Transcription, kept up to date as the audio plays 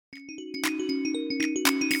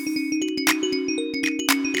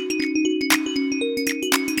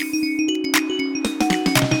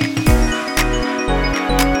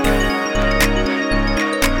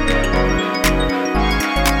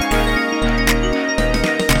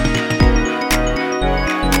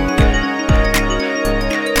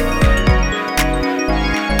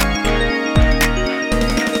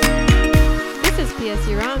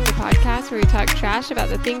Where we talk trash about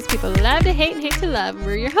the things people love to hate and hate to love. And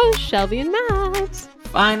we're your hosts, Shelby and Matt.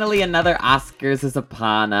 Finally, another Oscars is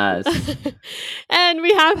upon us. And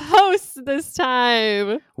we have hosts this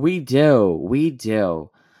time. We do.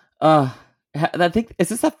 I think, is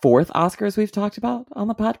this the fourth Oscars we've talked about on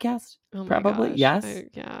the podcast? Oh my Probably, gosh. yes.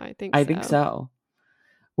 I think so.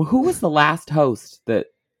 Well, who was the last host that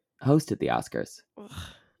hosted the Oscars?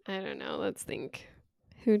 I don't know. Let's think.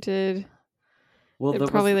 Who did? Well,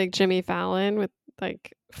 probably like Jimmy Fallon with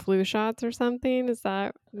like flu shots or something.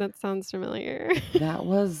 That sounds familiar?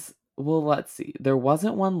 Let's see. There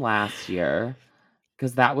wasn't one last year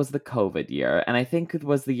because that was the COVID year. And I think it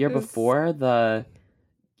was the year before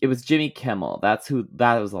it was Jimmy Kimmel. That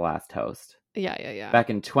was the last host. Yeah.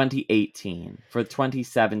 Back in 2018 for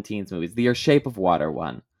 2017's movies. The Year Shape of Water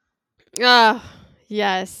one. Oh,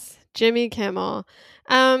 yes. Jimmy Kimmel.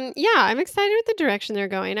 I'm excited with the direction they're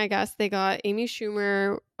going. I guess they got Amy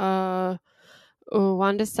Schumer,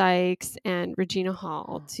 Wanda Sykes, and Regina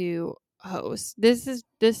Hall to host. This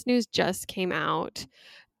news just came out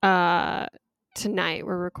tonight.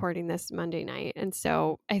 We're recording this Monday night, and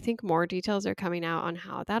so I think more details are coming out on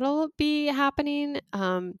how that'll be happening.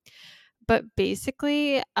 But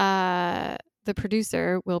basically, the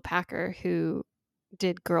producer Will Packer, who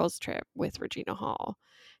did Girls Trip with Regina Hall,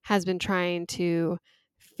 has been trying to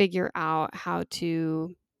figure out how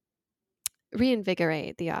to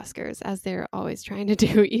reinvigorate the Oscars, as they're always trying to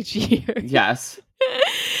do each year. Yes.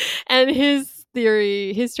 And his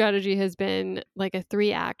strategy has been like a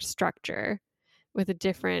 3-act structure with a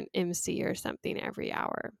different MC or something every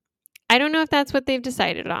hour. I don't know if that's what they've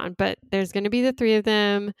decided on, but there's going to be the 3 of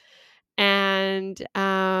them. And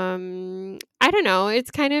I don't know. It's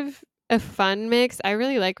kind of a fun mix. I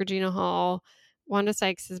really like Regina Hall. Wanda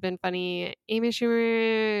Sykes has been funny. Amy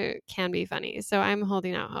Schumer can be funny. So I'm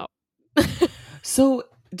holding out hope. So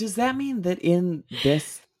does that mean that in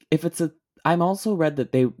this, I'm also read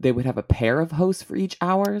that they would have a pair of hosts for each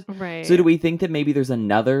hour. Right. So do we think that maybe there's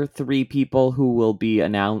another 3 people who will be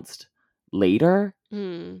announced later? I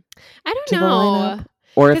don't to know. The lineup?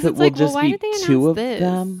 Or if it will just why be did they 2 of this?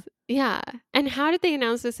 them? Yeah. And how did they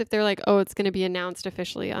announce this if they're like, oh, it's going to be announced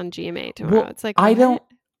officially on GMA tomorrow? Well, it's like, I what? don't.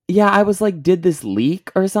 Yeah, I was like, did this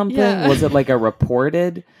leak or something? Yeah. Was it like a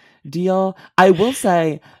reported deal? I will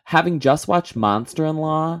say, having just watched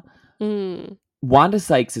Monster-in-Law, Wanda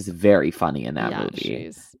Sykes is very funny in that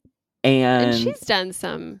movie. And she's done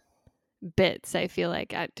some bits, I feel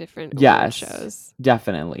like, at different award shows.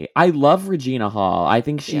 Definitely. I love Regina Hall. I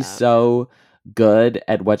think she's so good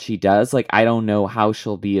at what she does. Like, I don't know how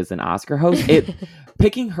she'll be as an Oscar host.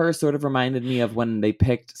 Picking her sort of reminded me of when they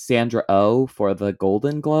picked Sandra Oh for the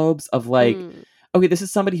Golden Globes, of like, okay, this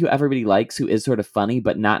is somebody who everybody likes, who is sort of funny,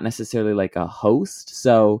 but not necessarily like a host.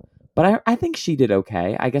 So, but I think she did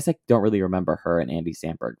okay. I guess I don't really remember her and Andy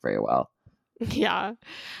Samberg very well. Yeah.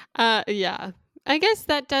 I guess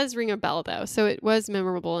that does ring a bell, though. So it was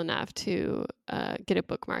memorable enough to get a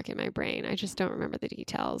bookmark in my brain. I just don't remember the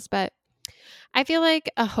details. But I feel like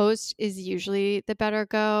a host is usually the better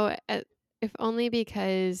go, if only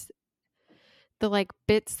because the like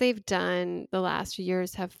bits they've done the last few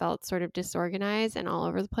years have felt sort of disorganized and all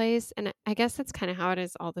over the place. And I guess that's kind of how it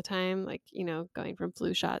is all the time, like, going from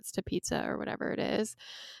flu shots to pizza or whatever it is.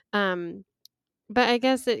 But I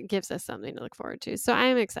guess it gives us something to look forward to. So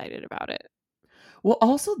I'm excited about it. Well,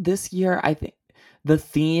 also this year, I think the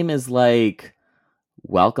theme is like,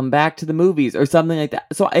 welcome back to the movies or something like that.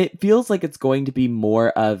 So it feels like it's going to be more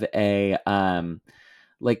of a,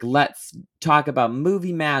 like, let's talk about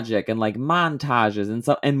movie magic and like montages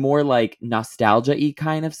and more like nostalgia-y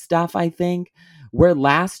kind of stuff, I think. Where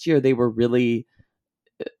last year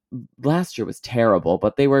was terrible,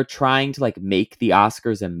 but they were trying to like make the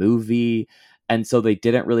Oscars a movie. And so they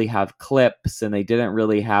didn't really have clips and they didn't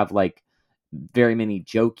really have like very many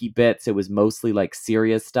jokey bits. It was mostly like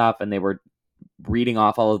serious stuff. And they were reading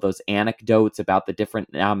off all of those anecdotes about the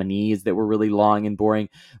different nominees that were really long and boring.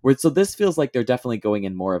 So this feels like they're definitely going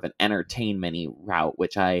in more of an entertainment-y route,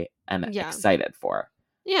 which I am excited for.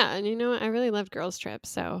 Yeah, and I really loved Girls Trip,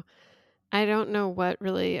 so I don't know what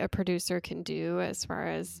really a producer can do as far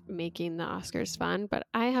as making the Oscars fun, but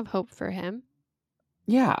I have hope for him.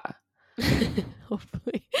 Yeah.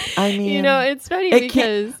 Hopefully. I mean, It's funny it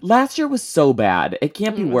can't. because Last year was so bad. It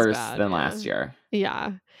can't be it was worse bad. than Yeah. last year.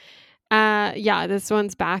 Yeah. Yeah, this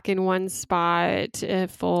one's back in one spot,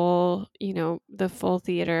 full, the full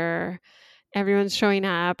theater. Everyone's showing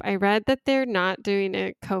up. I read that they're not doing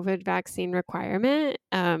a COVID vaccine requirement.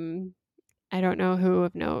 I don't know who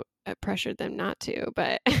of note pressured them not to,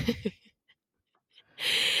 but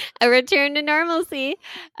a return to normalcy.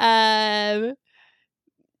 Yeah,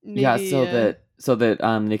 Maybe, so that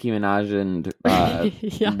Nicki Minaj and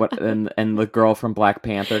yeah, and the girl from Black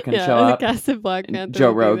Panther can show yeah, the up. cast of Black And Panther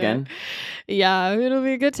Joe will be there. Rogan. Yeah, it'll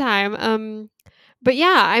be a good time. But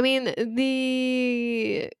yeah, I mean,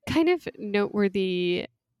 the kind of noteworthy,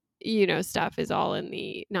 stuff is all in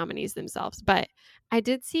the nominees themselves. But I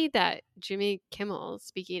did see that Jimmy Kimmel,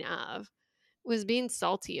 speaking of, was being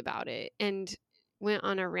salty about it and went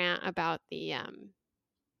on a rant about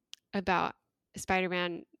about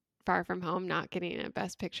Spider-Man Far From Home not getting a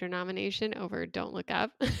Best Picture nomination over Don't Look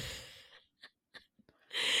Up.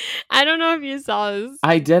 I don't know if you saw this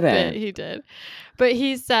I bit didn't. he did. But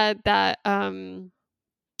he said that how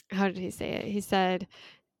did he say it? He said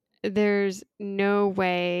there's no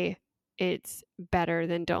way it's better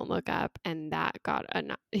than Don't Look Up, and that got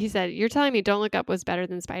he said, "You're telling me Don't Look Up was better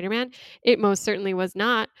than Spider-Man? It most certainly was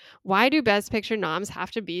not. Why do Best Picture noms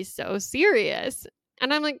have to be so serious?"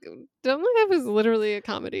 And I'm like, Don't Look Up is literally a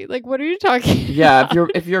comedy. Like, what are you talking Yeah, about?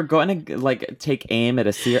 if you're going to like take aim at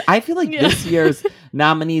a series, I feel like this year's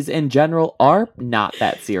nominees in general are not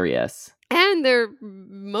that serious. And they're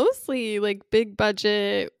mostly like big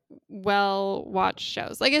budget, well watched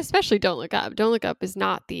shows. Like, especially Don't Look Up. Don't Look Up is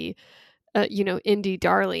not the indie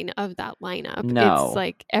darling of that lineup. No. It's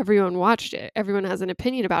like everyone watched it. Everyone has an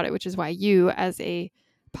opinion about it, which is why you, as a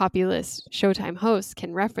populist Showtime host,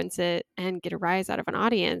 can reference it and get a rise out of an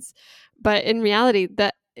audience. But in reality,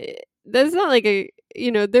 that's not like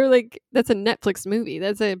they're like, that's a Netflix movie.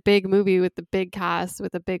 That's a big movie with the big cast,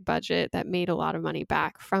 with a big budget that made a lot of money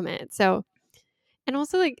back from it. So, and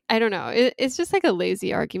also, like, I don't know, it's just like a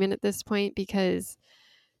lazy argument at this point because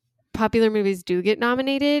popular movies do get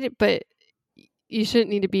nominated, but you shouldn't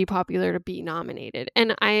need to be popular to be nominated.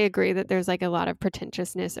 And I agree that there's like a lot of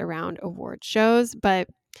pretentiousness around award shows, but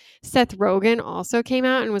Seth Rogen also came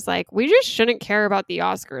out and was like, we just shouldn't care about the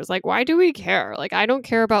Oscars. Like, why do we care? Like, I don't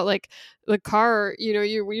care about like the car, you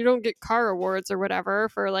don't get car awards or whatever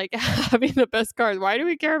for like having the best cars. Why do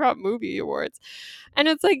we care about movie awards? And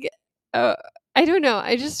it's like, I don't know.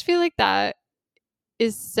 I just feel like that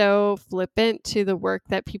is so flippant to the work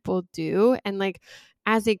that people do. And like,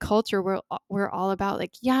 as a culture, we're all about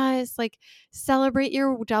like, yes, like celebrate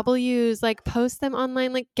your W's, like post them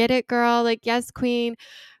online, like get it, girl, like yes, queen,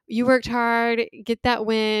 you worked hard, get that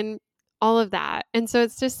win, all of that. And so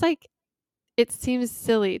it's just like, it seems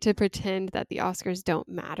silly to pretend that the Oscars don't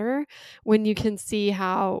matter when you can see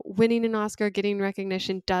how winning an Oscar, getting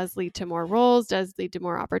recognition does lead to more roles, does lead to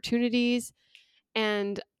more opportunities.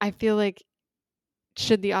 And I feel like,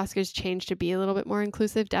 should the Oscars change to be a little bit more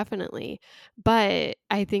inclusive? Definitely. But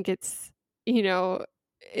I think it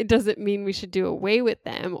doesn't mean we should do away with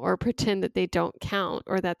them or pretend that they don't count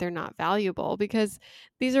or that they're not valuable, because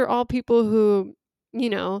these are all people who, you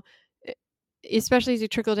know, e- especially as you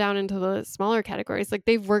trickle down into the smaller categories, like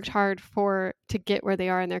they've worked hard to get where they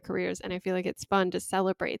are in their careers. And I feel like it's fun to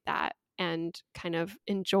celebrate that and kind of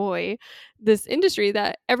enjoy this industry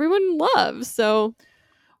that everyone loves. So,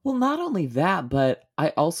 Well, not only that, but I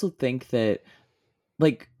also think that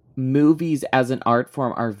like movies as an art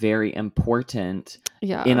form are very important in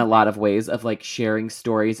yeah. a lot of ways of like sharing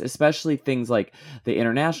stories, especially things like the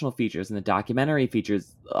international features and the documentary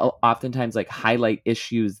features oftentimes like highlight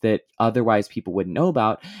issues that otherwise people wouldn't know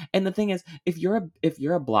about. And the thing is, if you're a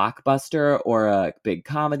blockbuster or a big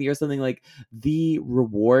comedy or something, like the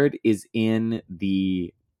reward is in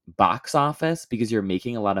the box office because you're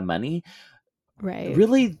making a lot of money. Right.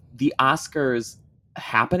 Really, the Oscars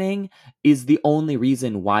happening is the only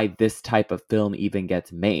reason why this type of film even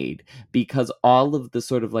gets made, because all of the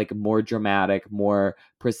sort of like more dramatic, more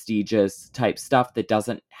prestigious type stuff that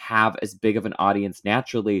doesn't have as big of an audience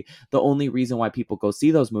naturally, the only reason why people go see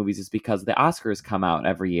those movies is because the Oscars come out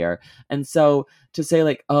every year. And so to say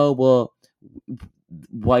like, oh well,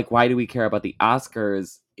 like why do we care about the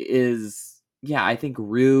Oscars is, yeah, I think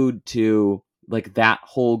rude to like that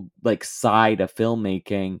whole like side of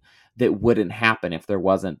filmmaking that wouldn't happen if there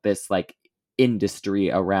wasn't this like industry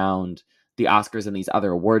around the Oscars and these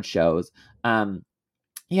other award shows.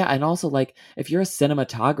 Yeah, and also like if you're a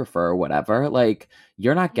cinematographer or whatever, like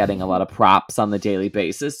you're not getting a lot of props on the daily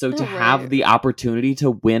basis. So to have Right. the opportunity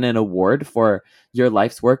to win an award for your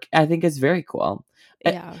life's work, I think is very cool.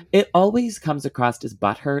 it, Yeah. it always comes across as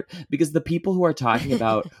butthurt because the people who are talking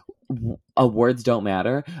about awards don't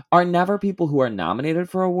matter are never people who are nominated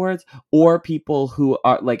for awards or people who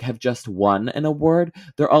are like have just won an award.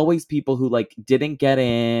 They're always people who like didn't get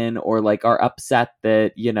in or like are upset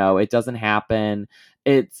that, you know, it doesn't happen.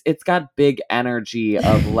 It's got big energy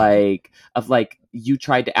of like you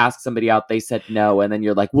tried to ask somebody out, they said no, and then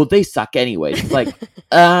you're like, well, they suck anyways. It's like,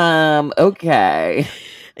 okay.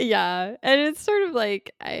 Yeah, and it's sort of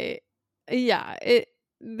like yeah,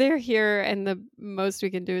 they're here, and the most we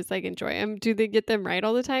can do is like enjoy them. Do they get them right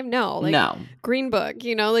all the time? No. Like No. Green Book,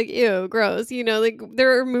 you know, like ew, gross. You know, like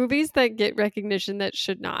there are movies that get recognition that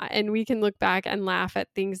should not, and we can look back and laugh at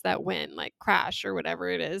things that win, like Crash or whatever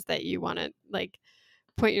it is that you want to like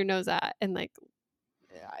point your nose at, and like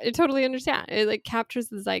I totally understand. It like captures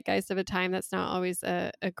the zeitgeist of a time that's not always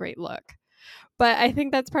a great look. But I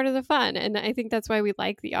think that's part of the fun, and I think that's why we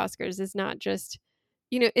like the Oscars is not just,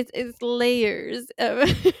 you know, it's layers of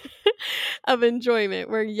of enjoyment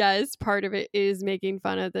where yes, part of it is making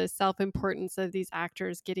fun of the self-importance of these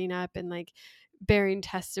actors getting up and like bearing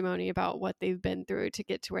testimony about what they've been through to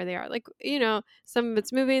get to where they are. Like, you know, some of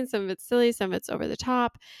it's moving, some of it's silly, some of it's over the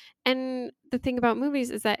top. And the thing about movies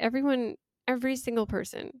is that every single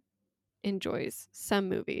person enjoys some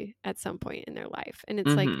movie at some point in their life, and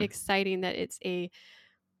it's like Mm-hmm. exciting that it's a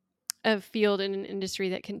field in an industry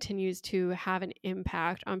that continues to have an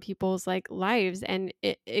impact on people's like lives and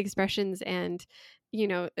expressions and, you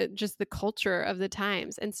know, just the culture of the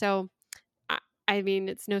times. And so I, I mean,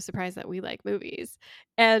 it's no surprise that we like movies,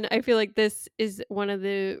 and I feel like this is one of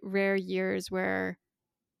the rare years where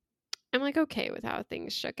I'm like okay with how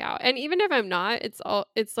things shook out. And even if I'm not,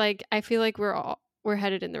 it's like I feel like we're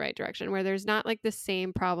headed in the right direction where there's not like the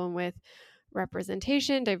same problem with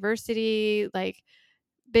representation, diversity, like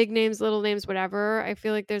big names, little names, whatever. I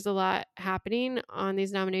feel like there's a lot happening on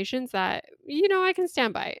these nominations that, you know, I can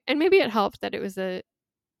stand by. And maybe it helped that it was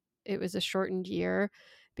a shortened year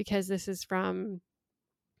because this is from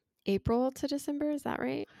April to December, is that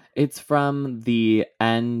right? It's from the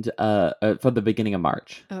end, from the beginning of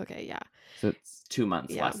March. Okay, yeah. So it's 2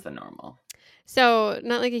 months Yeah. less than normal. So,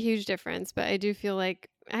 not like a huge difference, but I do feel like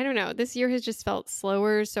I don't know, this year has just felt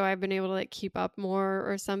slower, so I've been able to like keep up more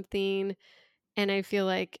or something, and I feel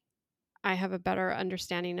like I have a better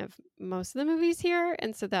understanding of most of the movies here,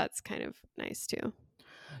 and so that's kind of nice too.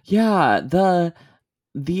 Yeah,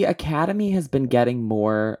 the Academy has been getting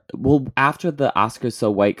more well after the Oscars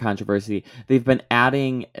So White controversy. They've been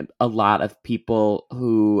adding a lot of people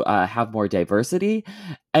who have more diversity,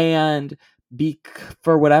 and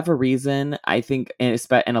for whatever reason, I think in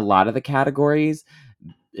a lot of the categories,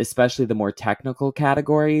 especially the more technical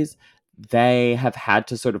categories, they have had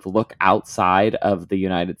to sort of look outside of the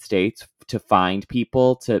United States to find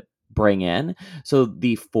people to bring in. So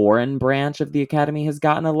the foreign branch of the Academy has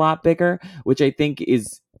gotten a lot bigger, which I think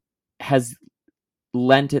has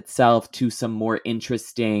lent itself to some more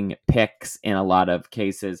interesting picks in a lot of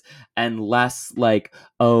cases and less like,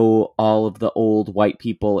 oh, all of the old white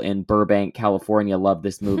people in Burbank, California love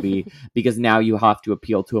this movie, because now you have to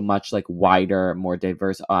appeal to a much like wider, more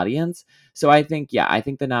diverse audience. So I think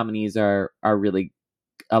the nominees are really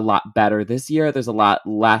a lot better this year. There's a lot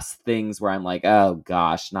less things where I'm like, oh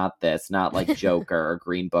gosh, not this, not like Joker or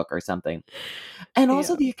Green Book or something. And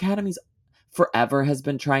also Yeah. the Academy's forever has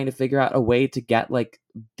been trying to figure out a way to get like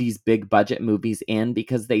these big budget movies in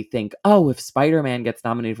because they think, oh, if Spider-Man gets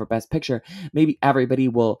nominated for Best Picture, maybe everybody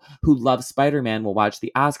who loves Spider-Man will watch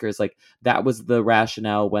the Oscars. Like that was the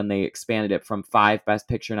rationale when they expanded it from 5 Best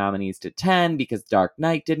Picture nominees to 10 because Dark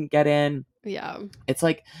Knight didn't get in. Yeah. It's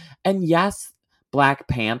like, and yes, Black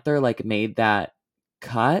Panther like made that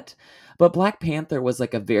cut, but Black Panther was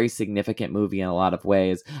like a very significant movie in a lot of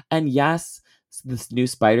ways. And yes, this new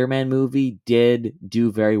Spider-Man movie did do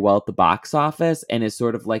very well at the box office and is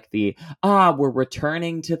sort of like we're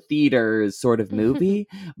returning to theaters sort of movie,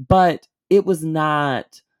 but it was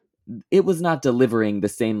not delivering the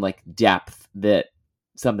same like depth that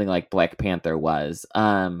something like Black Panther was.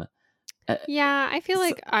 Uh, Yeah, I feel so,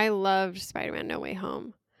 like I loved Spider-Man No Way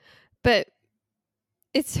Home. But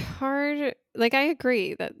it's hard. Like I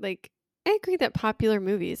agree that popular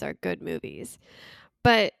movies are good movies.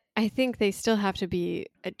 But I think they still have to be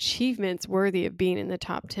achievements worthy of being in the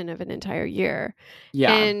top 10 of an entire year.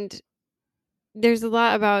 yeah. And there's a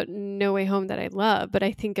lot about No Way Home that I love, but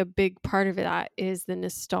I think a big part of that is the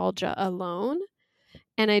nostalgia alone.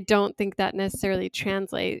 And I don't think that necessarily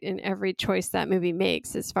translates in every choice that movie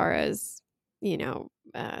makes as far as, you know,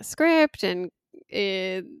 script and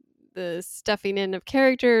the stuffing in of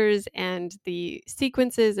characters and the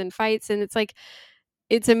sequences and fights. And it's like,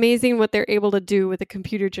 it's amazing what they're able to do with a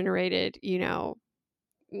computer generated,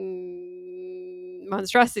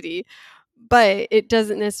 monstrosity, but it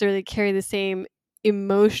doesn't necessarily carry the same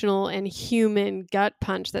emotional and human gut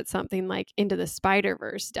punch that something like Into the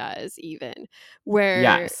Spider-Verse does, even, where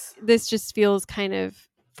Yes. this just feels kind of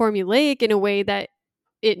formulaic in a way that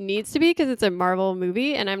it needs to be, because it's a Marvel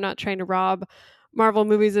movie, and I'm not trying to rob Marvel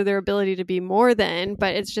movies of their ability to be more than,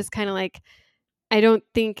 but it's just kind of like, I don't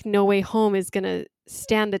think No Way Home is going to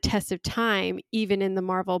stand the test of time, even in the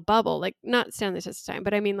Marvel bubble. Like, not stand the test of time,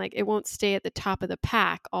 but I mean, like, it won't stay at the top of the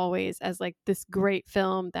pack always as like this great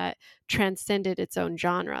film that transcended its own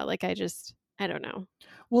genre. Like, I don't know.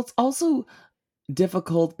 Well, it's also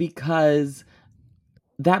difficult because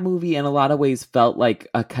that movie in a lot of ways felt like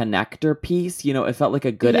a connector piece. It felt like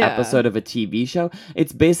a good Yeah. episode of a TV show.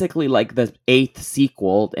 It's basically like the 8th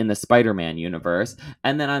sequel in the Spider-Man universe.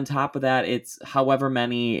 And then on top of that, it's however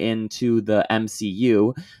many into the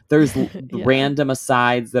MCU. There's Yeah. random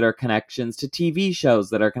asides that are connections to TV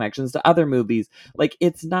shows, that are connections to other movies. Like,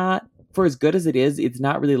 it's not, for as good as it is, it's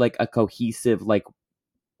not really like a cohesive, like,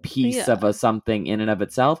 piece Yeah. of a something in and of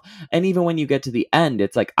itself. And even when you get to the end,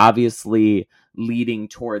 it's like obviously leading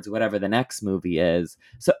towards whatever the next movie is.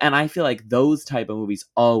 So, and I feel like those type of movies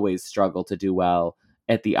always struggle to do well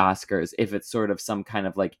at the Oscars if it's sort of some kind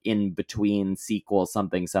of like in between sequel,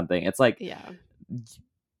 something. It's like, Yeah.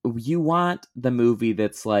 you want the movie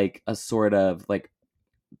that's like a sort of like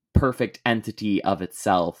perfect entity of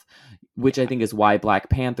itself, which I Yeah. think is why Black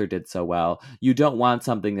Panther did so well. You don't want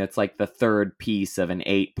something that's like the third piece of an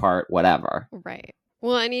 8-part whatever. Right.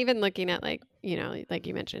 Well, and even looking at, like, like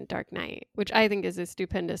you mentioned, Dark Knight, which I think is a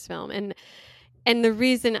stupendous film. And the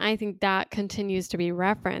reason I think that continues to be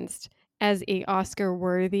referenced as a Oscar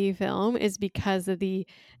worthy film is because of the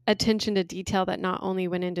attention to detail that not only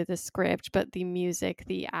went into the script, but the music,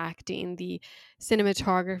 the acting, the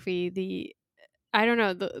cinematography, I don't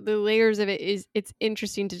know, the layers of it's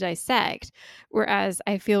interesting to dissect. Whereas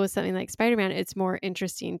I feel with something like Spider-Man, it's more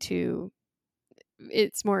entertaining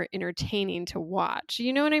to watch.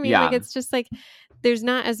 You know what I mean? Like, Yeah. it's just like there's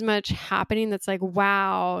not as much happening that's like,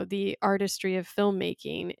 wow, the artistry of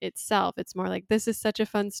filmmaking itself. It's more like, this is such a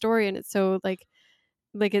fun story, and it's so like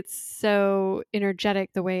it's so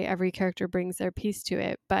energetic the way every character brings their piece to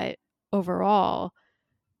it. But overall,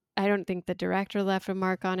 I don't think the director left a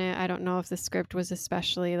mark on it. I don't know if the script was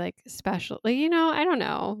especially like special. Like, I don't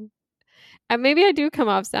know. And maybe I do come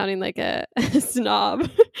off sounding like a snob,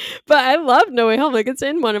 but I love No Way Home. Like, it's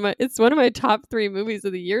one of my top 3 movies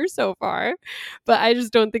of the year so far. But I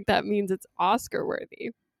just don't think that means it's Oscar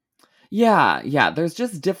worthy. Yeah, there's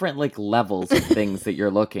just different like levels of things that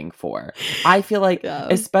you're looking for. I feel like Yeah.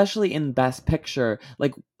 especially in Best Picture,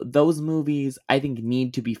 like those movies I think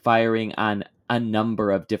need to be firing on a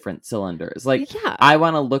number of different cylinders. Like, Yeah. I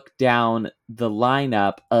want to look down the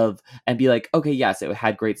lineup of and be like, okay, yes, it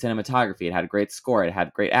had great cinematography, it had a great score, it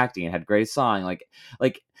had great acting, it had great song. Like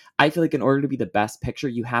I feel like in order to be the Best Picture,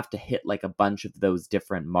 you have to hit like a bunch of those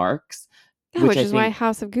different marks, Yeah, which which I is why think.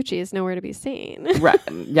 House of Gucci is nowhere to be seen. Right.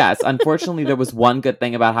 Yes. Unfortunately, there was one good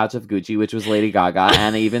thing about House of Gucci, which was Lady Gaga,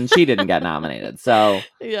 and even she didn't get nominated. So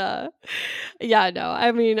Yeah. Yeah, no.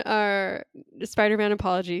 I mean, our Spider-Man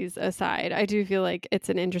apologies aside, I do feel like it's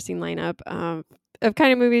an interesting lineup of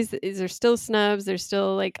kind of movies. There's still snubs, there's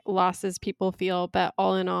still like losses people feel, but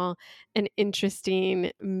all in all, an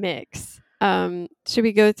interesting mix. Should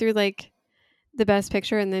we go through like the best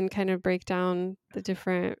picture and then kind of break down the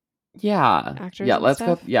different yeah, actors and let's go.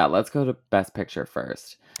 stuff? Yeah, let's go to Best Picture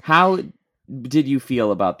first. How did you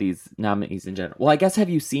feel about these nominees in general? Well, I guess have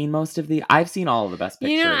you seen most of the? I've seen all of the Best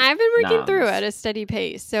Picture I've been working through noms. at a steady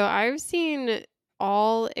pace. So I've seen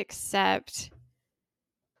all except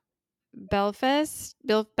Belfast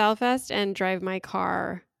and Drive My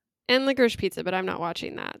Car and Licorice Pizza, but I'm not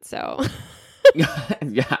watching that. So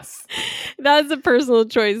Yes. that's a personal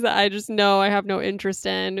choice that I just know I have no interest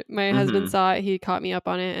in. My husband Mm-hmm. saw it, he caught me up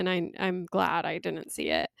on it, and I'm glad I didn't see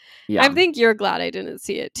it. I Yeah. think you're glad I didn't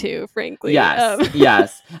see it too, frankly.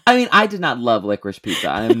 Yes. I mean, I did not love Licorice Pizza.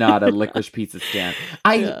 I am not a Licorice Pizza stan.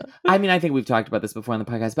 Yeah. I mean, I think we've talked about this before on the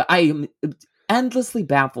podcast, but I am endlessly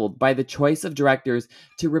baffled by the choice of directors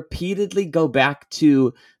to repeatedly go back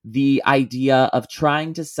to the idea of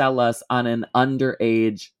trying to sell us on an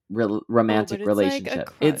underage romantic But it's relationship. like a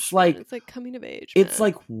crush, man. It's like coming of age, It's man.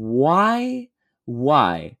 like why?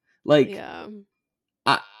 Like Yeah.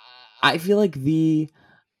 I feel like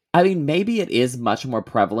I mean, maybe it is much more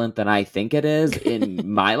prevalent than I think it is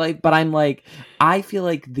in my life, but I'm like, I feel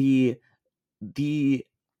like the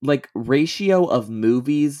like ratio of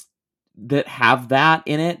movies that have that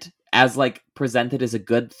in it as like presented as a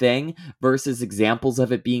good thing versus examples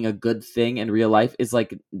of it being a good thing in real life is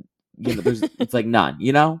like, it's like none,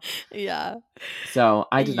 Yeah. So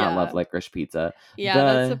I did not love Yeah. Licorice Pizza. Yeah,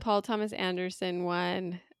 that's the Paul Thomas Anderson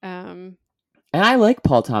one. And I like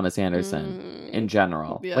Paul Thomas Anderson in Mm,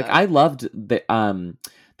 general. Like yeah. I loved the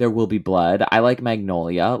There Will Be Blood. I like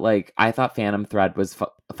Magnolia. Like I thought Phantom Thread was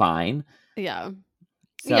fine. Yeah.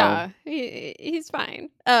 So Yeah, he's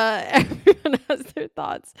fine. Everyone has their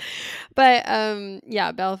thoughts. But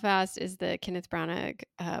yeah, Belfast is the Kenneth Branagh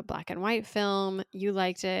black and white film. You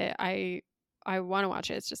liked it. I want to watch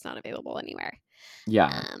it. It's just not available anywhere.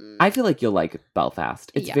 yeah, Um I feel like you'll like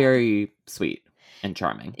Belfast. It's yeah. very sweet and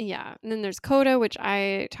charming. Yeah. And then there's Coda, which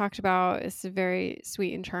I talked about. It's a very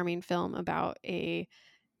sweet and charming film about a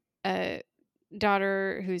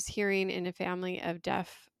daughter who's hearing in a family of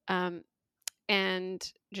deaf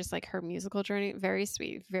and just like her musical journey. Very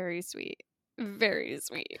sweet, very sweet, very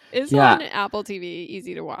sweet. It's Yeah, on Apple TV,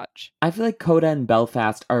 easy to watch. I feel like Coda and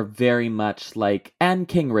Belfast are very much like, and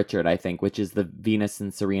King Richard, I think, which is the Venus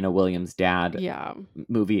and Serena Williams dad Yeah.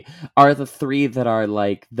 movie, are the three that are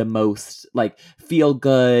like the most like feel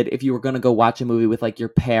good. If you were going to go watch a movie with like your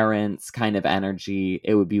parents kind of energy,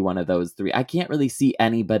 it would be one of those three. I can't really see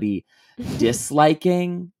anybody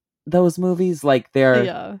disliking those movies. Like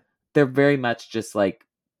Yeah. they're very much just like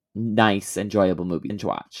nice, enjoyable movies to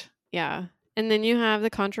watch. Yeah. And then you have the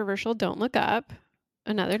controversial Don't Look Up,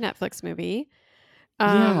 another Netflix movie.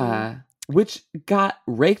 Yeah. Which got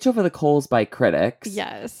raked over the coals by critics.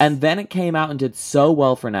 Yes. And then it came out and did so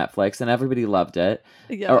well for Netflix and everybody loved it.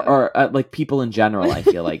 Yeah. Or like people in general, I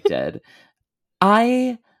feel like did.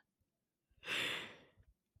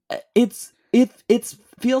 It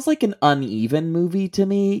feels like an uneven movie to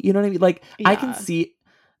me. You know what I mean? Like I can Yeah. see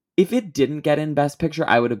if it didn't get in Best Picture,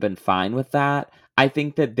 I would have been fine with that. I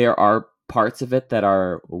think that there are parts of it that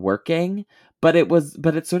are working, but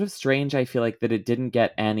it's sort of strange, I feel like, that it didn't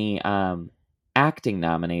get any acting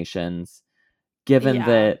nominations, given Yeah.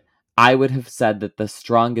 that I would have said that the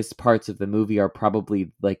strongest parts of the movie are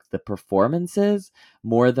probably like the performances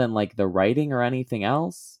more than like the writing or anything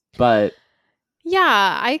else. But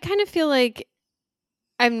Yeah, I kind of feel like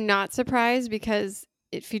I'm not surprised because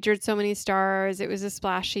it featured so many stars. It was a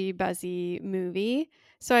splashy, buzzy movie.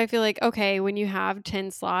 So I feel like, okay, when you have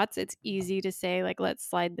 10 slots, it's easy to say, like, let's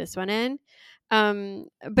slide this one in.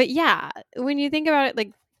 But yeah, when you think about it,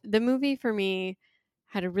 like, the movie for me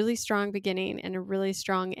had a really strong beginning and a really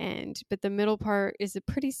strong end. But the middle part is a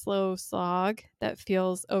pretty slow slog that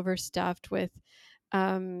feels overstuffed with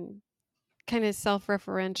um, kind of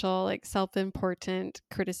self-referential, like self-important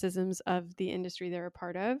criticisms of the industry they're a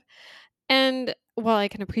part of. And while I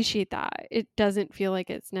can appreciate that, it doesn't feel like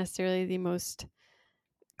it's necessarily the most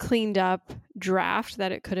cleaned up draft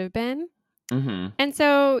that it could have been. mhm. And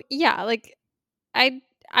so, yeah, like I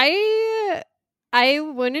I I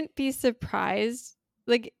wouldn't be surprised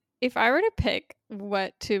like if I were to pick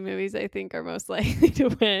what two movies I think are most likely to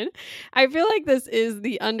win, I feel like this is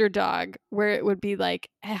the underdog where it would be like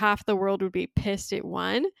half the world would be pissed it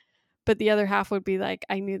won, but the other half would be like,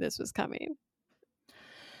 I knew this was coming.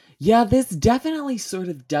 Yeah, this definitely sort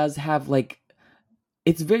of does have like,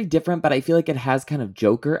 it's very different, but I feel like it has kind of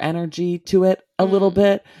Joker energy to it a little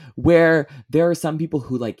bit, where there are some people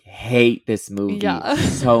who like hate this movie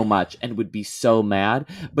so much and would be so mad.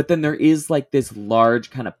 But then there is like this large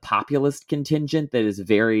kind of populist contingent that is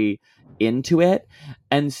very into it.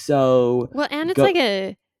 And so, Well, and it's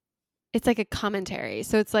like a commentary.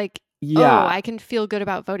 So it's like, oh, yeah, I can feel good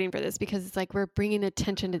about voting for this because it's like we're bringing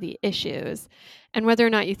attention to the issues. And whether or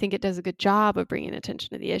not you think it does a good job of bringing attention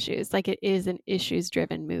to the issues, like it is an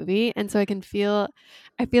issues-driven movie. And so I feel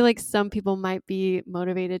like some people might be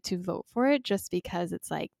motivated to vote for it just because it's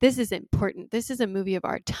like, this is important. This is a movie of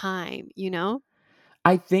our time, you know?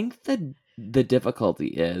 I think the difficulty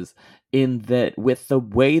is in that with the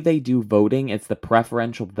way they do voting, it's the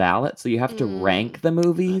preferential ballot. So you have to rank the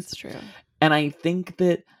movies. That's true. And I think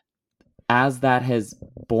that as that has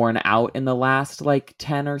borne out in the last like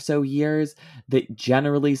 10 or so years, that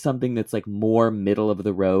generally something that's like more middle of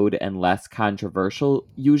the road and less controversial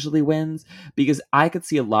usually wins. Because I could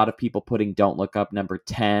see a lot of people putting Don't Look Up number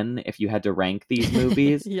 10 if you had to rank these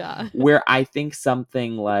movies. Yeah. Where I think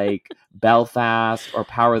something like Belfast or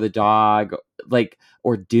Power of the Dog, like,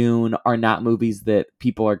 or Dune are not movies that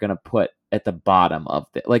people are going to put at the bottom of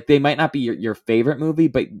the, like, they might not be your favorite movie,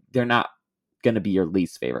 but they're not going to be your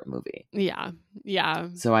least favorite movie. Yeah. Yeah.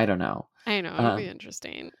 So I don't know. I know. It'll be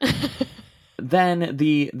interesting.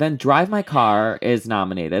 Then Drive My Car is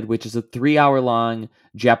nominated, which is a 3-hour long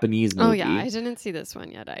Japanese movie. Oh yeah, I didn't see this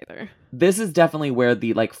one yet either. This is definitely where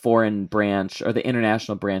the like foreign branch or the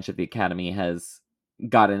international branch of the Academy has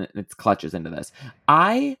gotten its clutches into this.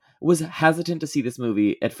 I was hesitant to see this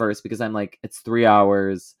movie at first because I'm like, it's 3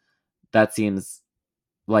 hours. That seems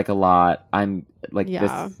like a lot. I'm like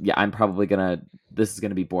Yeah. this. Yeah, I'm probably this is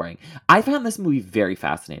gonna be boring. I found this movie very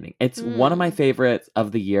fascinating. It's one of my favorites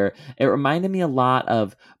of the year. It reminded me a lot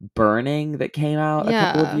of Burning that came out a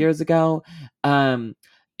couple of Yeah. years ago.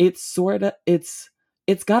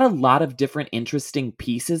 It's got a lot of different interesting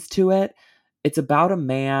pieces to it. It's about a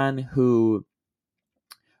man who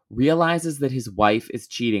realizes that his wife is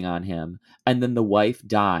cheating on him, and then the wife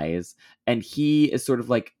dies, and he is sort of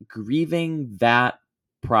like grieving that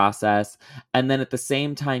process, and then at the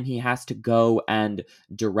same time he has to go and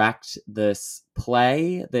direct this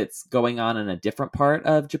play that's going on in a different part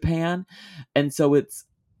of Japan. And so it's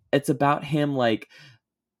about him like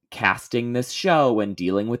casting this show and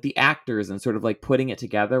dealing with the actors and sort of like putting it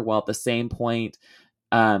together, while at the same point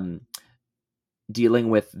dealing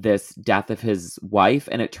with this death of his wife.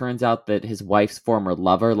 And it turns out that his wife's former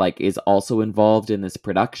lover like is also involved in this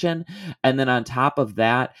production. And then on top of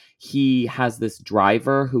that, he has this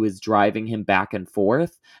driver who is driving him back and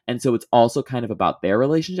forth, and so it's also kind of about their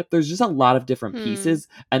relationship. There's just a lot of different pieces,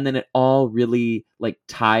 and then it all really like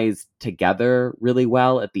ties together really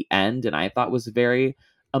well at the end, and I thought was very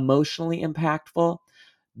emotionally impactful.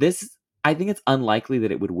 This, I think it's unlikely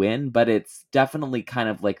that it would win, but it's definitely kind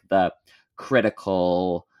of like the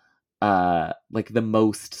critical, like the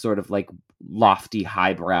most sort of like lofty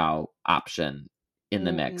highbrow option in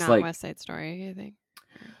the mix. Not like West Side Story, I think.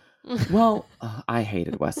 Well, I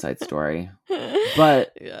hated West Side Story,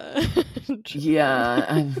 but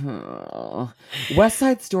yeah, West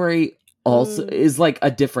Side Story also is like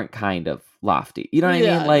a different kind of lofty. You know what I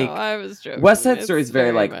mean? Like, no, I was joking. West Side Story is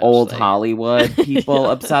very like old Hollywood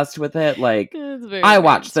people obsessed with it. Like, I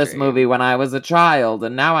watched this movie when I was a child,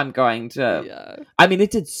 and now I'm going to. Yeah. I mean,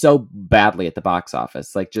 it did so badly at the box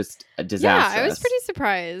office, like just a disaster. Yeah, I was pretty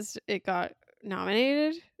surprised it got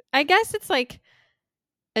nominated. I guess it's like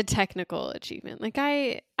a technical achievement. Like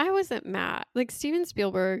I wasn't mad. Like Steven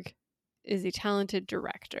Spielberg is a talented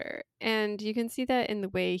director, and you can see that in the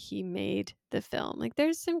way he made the film. Like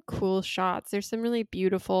there's some cool shots. There's some really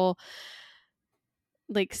beautiful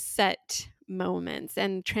like set moments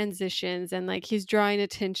and transitions, and like he's drawing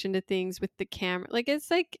attention to things with the camera. Like it's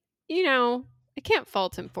like, I can't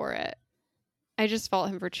fault him for it. I just fault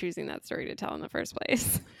him for choosing that story to tell in the first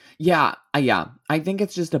place. Yeah. I think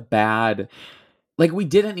it's just a bad. Like, we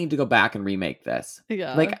didn't need to go back and remake this.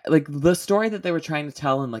 Yeah. Like the story that they were trying to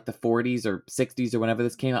tell in like the 40s or 60s or whenever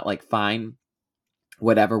this came out, like fine,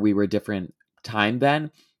 whatever, we were a different time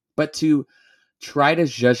then. But to try to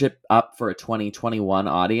zhuzh it up for a 2021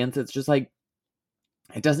 audience, it's just like,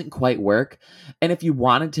 it doesn't quite work. And if you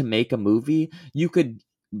wanted to make a movie, you could,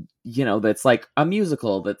 that's like a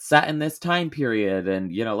musical that's set in this time period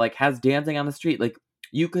and, like has dancing on the street. Like,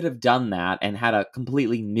 you could have done that and had a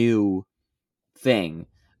completely new thing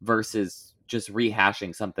versus just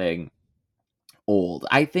rehashing something old.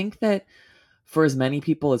 I think that for as many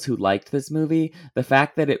people as who liked this movie, the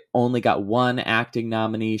fact that it only got one acting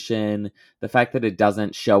nomination, the fact that it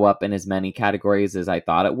doesn't show up in as many categories as I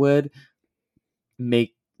thought it would,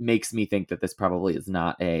 makes me think that this probably is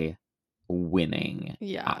not a winning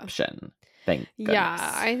option. Thank goodness.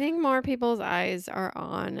 Yeah, I think more people's eyes are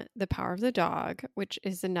on The Power of the Dog, which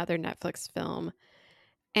is another Netflix film.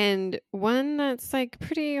 And one that's like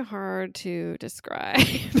pretty hard to describe.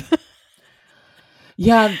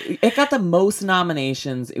 Yeah, it got the most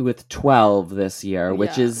nominations with 12 this year,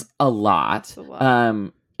 which is a lot.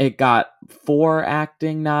 It got 4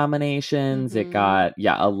 acting nominations. It got,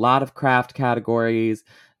 a lot of craft categories.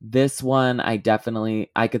 This one, I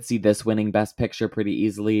could see this winning Best Picture pretty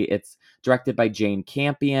easily. It's directed by Jane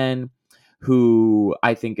Campion, who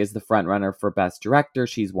I think is the front runner for Best Director.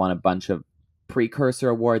 She's won a bunch of precursor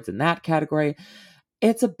awards in that category.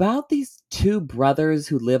 It's about these 2 brothers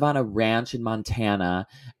who live on a ranch in Montana,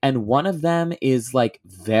 and one of them is like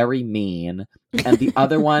very mean, and the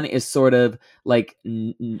other one is sort of like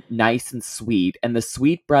nice and sweet. And the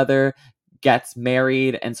sweet brother gets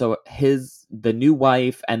married, and so the new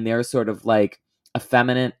wife and their sort of like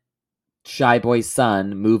effeminate shy boy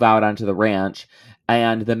son move out onto the ranch,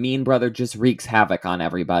 and the mean brother just wreaks havoc on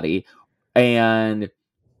everybody. And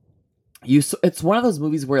it's one of those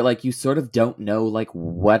movies where like you sort of don't know like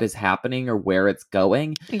what is happening or where it's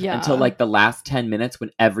going until like the last 10 minutes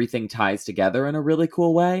when everything ties together in a really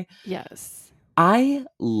cool way. Yes. I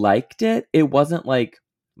liked it. It wasn't like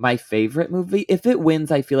my favorite movie. If it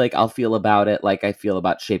wins, I feel like I'll feel about it like I feel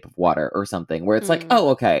about Shape of Water or something, where it's like, Mm, oh,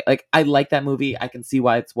 okay, like I like that movie. I can see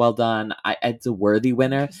why it's well done. It's a worthy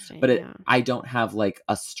winner, but interesting. Yeah. I don't have like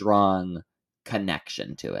a strong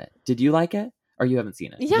connection to it. Did you like it? Or you haven't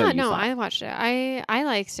seen it? No, Yeah, you no, saw it. I watched it. I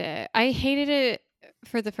liked it. I hated it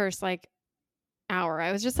for the first like hour.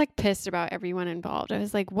 I was just like pissed about everyone involved. I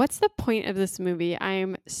was like, what's the point of this movie?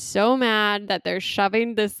 I'm so mad that they're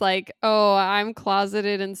shoving this like, oh, I'm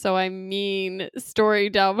closeted and so I'm mean story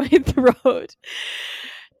down my throat.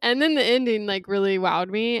 And then the ending like really wowed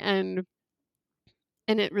me and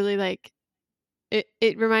it really like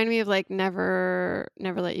it reminded me of like Never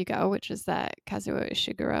Let You Go, which is that Kazuo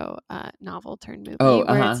Ishiguro novel turned Oh, movie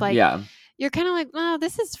where it's uh-huh. like Yeah. you're kind of like, oh,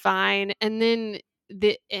 this is fine, and then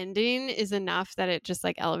the ending is enough that it just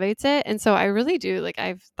like elevates it. And so I really do like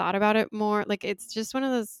I've thought about it more. Like it's just one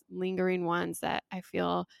of those lingering ones that I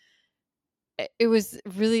feel it was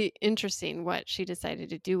really interesting what she decided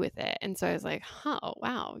to do with it. And so I was like, oh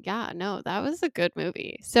wow, yeah, no, that was a good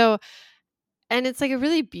movie. So and it's like a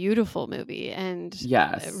really beautiful movie and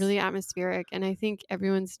Yes. really atmospheric. And I think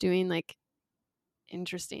everyone's doing like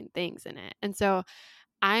interesting things in it. And so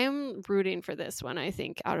I'm rooting for this one, I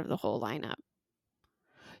think, out of the whole lineup.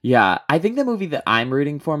 Yeah. I think the movie that I'm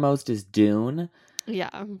rooting for most is Dune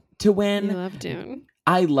Yeah. to You win. love Dune.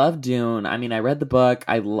 I love Dune. I mean, I read the book,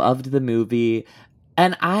 I loved the movie,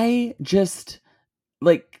 and I just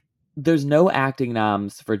like there's no acting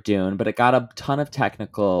noms for Dune, but it got a ton of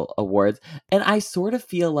technical awards. And I sort of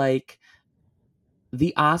feel like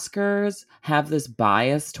the Oscars have this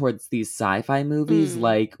bias towards these sci-fi movies, Mm.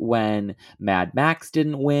 like when Mad Max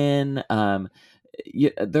didn't win. I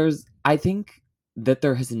think that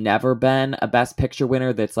there has never been a Best Picture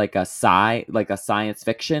winner that's like like a science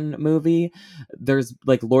fiction movie. There's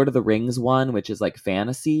like Lord of the Rings one, which is like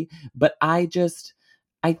fantasy, but I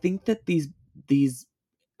think that these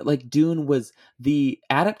like Dune was the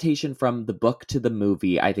adaptation from the book to the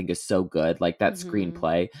movie, I think is so good. Like that Hmm.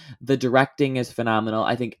 screenplay. The directing is phenomenal.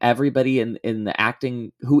 I think everybody in the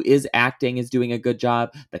acting who is acting is doing a good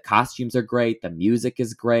job. The costumes are great, the music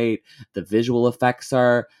is great, the visual effects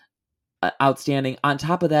are outstanding. On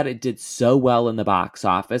top of that, it did so well in the box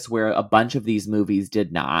office where a bunch of these movies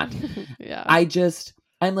did not. Yeah. I just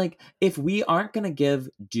I'm like, if we aren't gonna give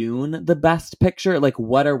Dune the best picture, like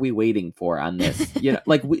what are we waiting for on this? You know,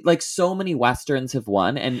 like so many westerns have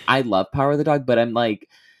won, and I love Power of the Dog, but I'm like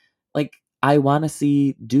I want to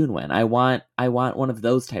see Dune win. I want one of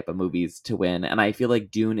those type of movies to win, and I feel like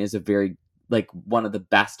Dune is a very like one of the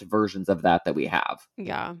best versions of that we have.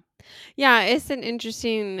 Yeah. Yeah, it's an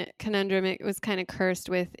interesting conundrum. It was kind of cursed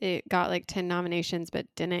with it got like 10 nominations but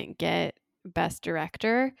didn't get best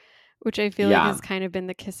director, which I feel like Yeah. has kind of been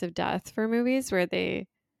the kiss of death for movies where they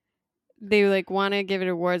like want to give it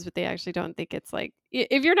awards but they actually don't think it's like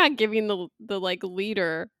if you're not giving the like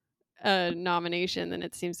leader a nomination then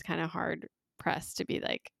it seems kind of hard pressed to be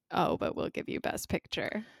like, "Oh, but we'll give you best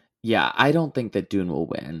picture." Yeah, I don't think that Dune will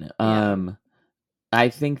win. Yeah. I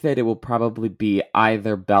think that it will probably be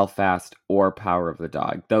either Belfast or Power of the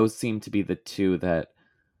Dog. Those seem to be the two that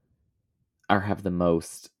are have the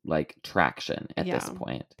most like traction at this Yeah.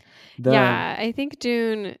 point. The Yeah, I think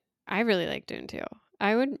Dune I really like Dune too.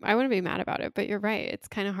 I wouldn't be mad about it, but you're right. It's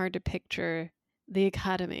kind of hard to picture the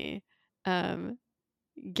Academy um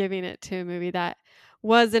giving it to a movie that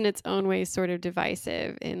was in its own way sort of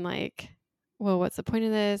divisive in like, well, what's the point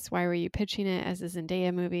of this? Why were you pitching it as a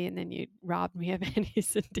Zendaya movie and then you robbed me of any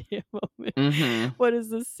Zendaya moment? mhm. What is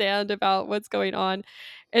this sand about? What's going on?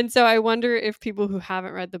 And so I wonder if people who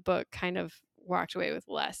haven't read the book kind of walked away with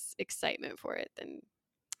less excitement for it than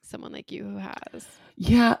someone like you who has.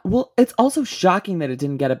 Yeah, well, it's also shocking that it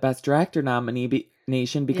didn't get a Best Director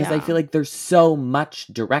nomination because I Yeah. feel like there's so much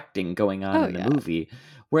directing going on Oh in the yeah. movie.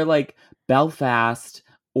 Where like Belfast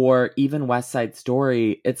or even West Side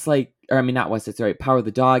Story, it's like, or I mean, not West Side Story, Power of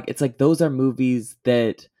the Dog. It's like those are movies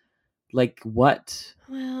that, like, what,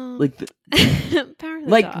 Well, like, Power of the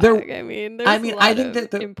like they're. Dog. I mean, I there's a mean, I lot think of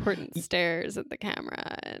that they're. important stares at the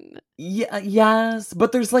camera and Yeah, yes,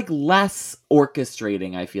 but there's like less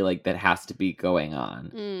orchestrating. I feel like that has to be going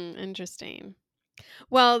on. interesting.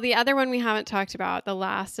 Well, the other one we haven't talked about, the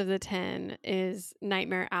last of the 10, is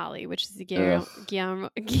Nightmare Alley, which is the Ugh.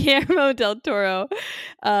 Guillermo del Toro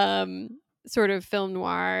um, sort of film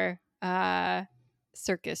noir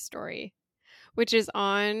circus story, which is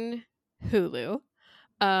on Hulu.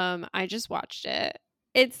 I just watched it.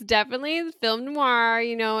 It's definitely film noir,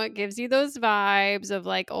 it gives you those vibes of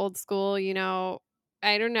like old school,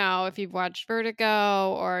 I don't know if you've watched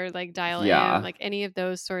Vertigo or like Dial M, Yeah. like any of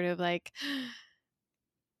those sort of like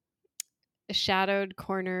shadowed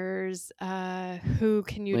corners, who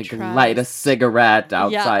can you like trust? light a cigarette Yeah.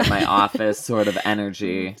 outside my office sort of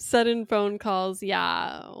energy. Sudden phone calls,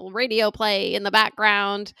 yeah, radio play in the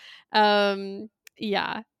background.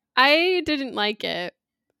 Yeah, I didn't like it,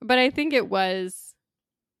 but I think it was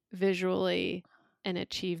visually an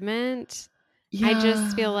achievement. I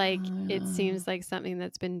just feel like it seems like something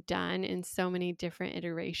that's been done in so many different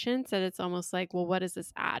iterations that it's almost like, well, what is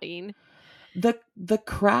this adding? The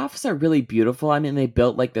crafts are really beautiful. I mean, they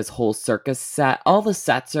built like this whole circus set. All the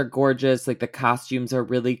sets are gorgeous. Like the costumes are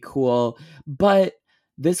really cool. But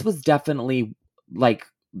this was definitely like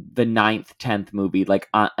the 9th, 10th movie, like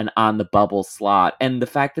on the bubble slot. And the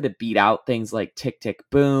fact that it beat out things like Tick Tick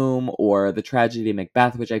Boom or The Tragedy of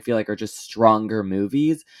Macbeth, which I feel like are just stronger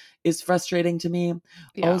movies, is frustrating to me.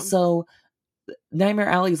 Yeah. Also, Nightmare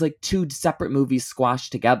Alley is like 2 separate movies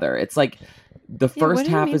squashed together. It's like the Yeah, what first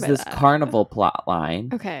do you half mean is by this that? carnival plot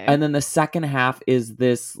line. Okay. And then the second half is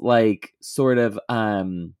this like sort of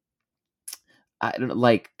I don't know,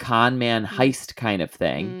 like con man heist kind of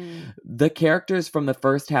thing. The characters from the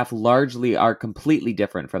first half largely are completely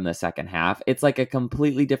different from the second half. It's like a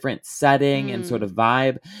completely different setting and sort of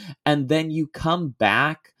vibe. And then you come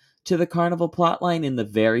back to the carnival plotline in the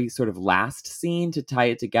very sort of last scene to tie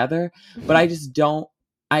it together. But I just don't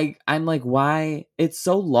I'm like, why? It's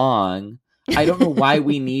so long. I don't know why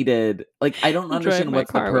we needed, like, I don't understand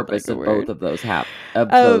what's the purpose of both of those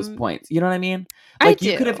those points. You know what I mean? Like,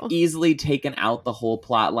 you could have easily taken out the whole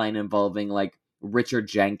plot line involving like Richard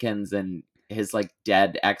Jenkins and his like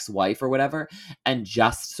dead ex-wife or whatever, and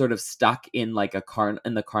just sort of stuck in like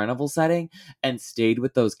in the carnival setting and stayed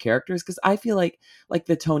with those characters. Because I feel like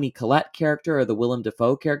the Toni Collette character or the Willem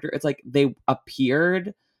Dafoe character, it's like they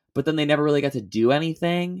appeared, but then they never really got to do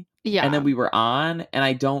anything. Yeah. And then we were on, and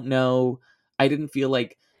I don't know. I didn't feel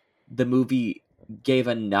like the movie gave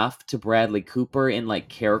enough to Bradley Cooper in like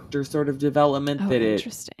character sort of development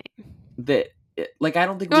interesting. Like I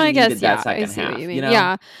don't think we needed that second half. You know?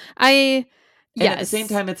 Yeah, And at the same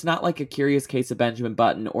time, it's not like a Curious Case of Benjamin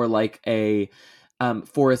Button or like a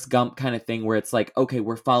Forrest Gump kind of thing where it's like, okay,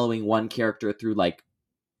 we're following one character through like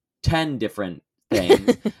 10 different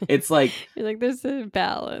things. It's like you're like, there's a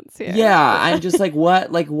balance here. Yeah, I'm just like,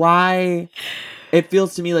 what? Like, why? It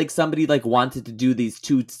feels to me like somebody like wanted to do these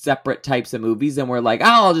 2 separate types of movies, and we're like, oh,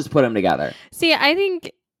 I'll just put them together. See, I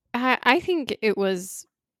think it was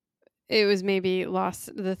maybe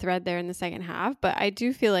lost the thread there in the second half, but I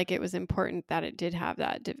do feel like it was important that it did have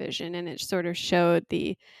that division, and it sort of showed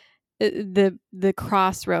the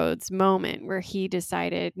crossroads moment where he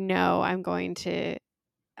decided, no, I'd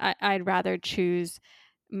rather choose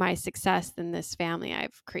my success than this family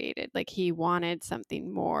I've created. Like he wanted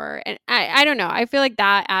something more. And I don't know. I feel like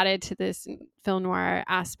that added to this film noir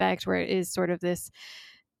aspect where it is sort of this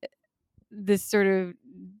sort of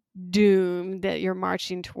doom that you're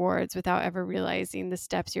marching towards without ever realizing the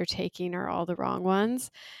steps you're taking are all the wrong ones.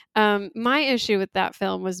 My issue with that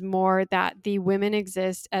film was more that the women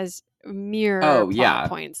exist as mere plot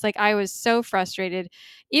points. Like I was so frustrated.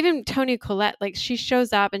 Even Toni Collette, like she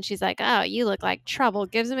shows up and she's like, oh, you look like trouble,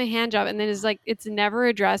 gives him a hand job, and then is like, it's never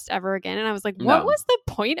addressed ever again. And I was like, what was the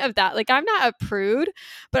point of that? Like I'm not a prude,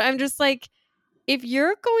 but I'm just like, if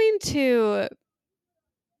you're going to,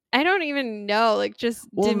 I don't even know, like just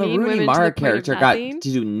demean the Rooney women Mara to the point character of got nothing.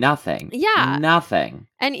 to do nothing. Yeah, nothing.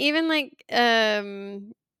 And even like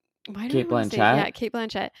why do Kate I Blanchett? say, yeah, Kate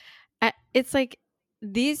Blanchett. It's like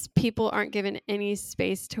these people aren't given any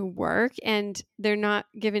space to work, and they're not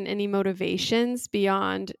given any motivations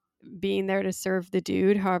beyond being there to serve the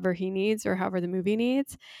dude however he needs or however the movie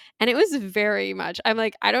needs. And it was very much, I'm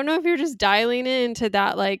like, I don't know if you're just dialing into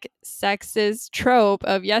that like sexist trope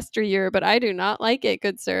of yesteryear, but I do not like it,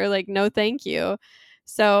 good sir. Like, no thank you.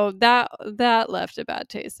 So that left a bad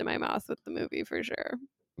taste in my mouth with the movie for sure.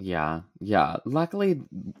 Yeah. Luckily,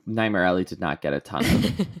 Nightmare Alley did not get a ton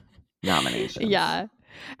of nominations. Yeah.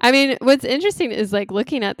 I mean, what's interesting is like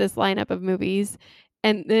looking at this lineup of movies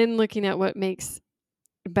and then looking at what makes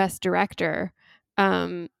best director.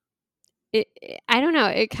 I don't know.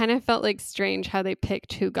 It kind of felt like strange how they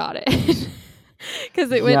picked who got it.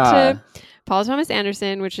 Because it went to Paul Thomas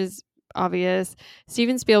Anderson, which is obvious.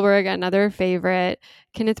 Steven Spielberg, another favorite.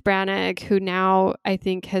 Kenneth Branagh, who now I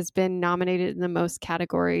think has been nominated in the most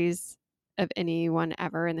categories of anyone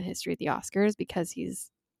ever in the history of the Oscars because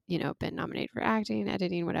he's, been nominated for acting,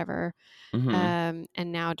 editing, whatever, and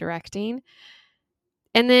now directing.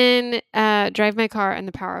 And then Drive My Car and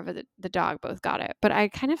The Power of the Dog both got it. But I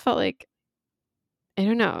kind of felt like, I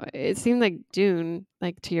don't know, it seemed like Dune,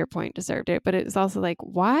 like to your point, deserved it. But it was also like,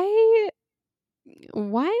 why?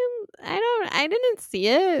 I didn't see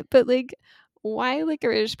it, but like, Why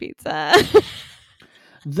licorice pizza?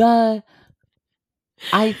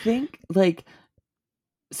 I think like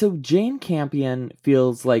so Jane Campion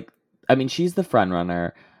feels like, I mean, she's the front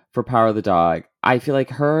runner for Power of the Dog. I feel like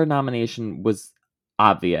her nomination was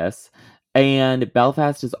obvious. And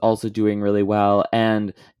Belfast is also doing really well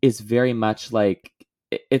and is very much like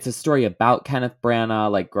it's a story about Kenneth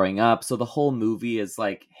Branagh like growing up. So the whole movie is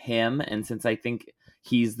like him, and since I think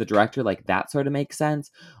he's the director, like that sort of makes sense.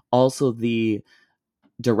 Also the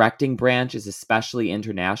directing branch is especially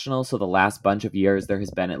international, so the last bunch of years there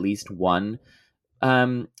has been at least one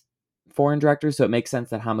um foreign directors, so it makes sense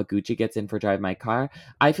that Hamaguchi gets in for Drive My Car.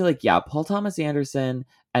 I feel like, yeah, Paul Thomas Anderson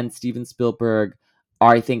and Steven Spielberg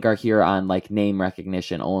I think are here on like name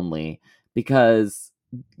recognition only, because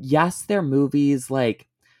yes, their movies, like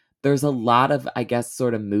there's a lot of, I guess,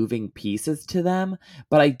 sort of moving pieces to them,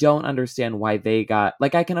 but I don't understand why they got,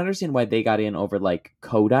 like, I can understand why they got in over like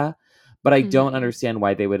Coda, but I don't Mhm. understand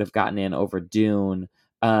why they would have gotten in over Dune.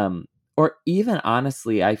 Or even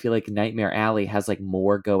honestly, I feel like Nightmare Alley has like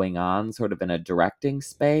more going on sort of in a directing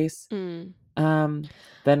space Mm.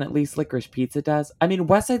 than at least Licorice Pizza does. I mean,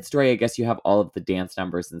 West Side Story, I guess you have all of the dance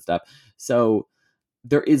numbers and stuff. So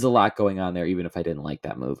there is a lot going on there, even if I didn't like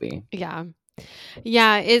that movie. Yeah.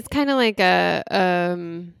 Yeah, it's kind of like a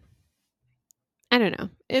I don't know.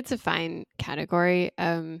 It's a fine category.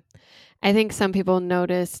 I think some people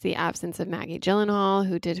noticed the absence of Maggie Gyllenhaal,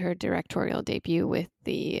 who did her directorial debut with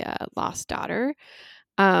the Lost Daughter.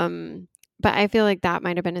 But I feel like that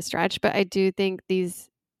might have been a stretch. But I do think these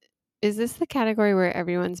is this the category where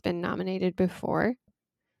everyone's been nominated before,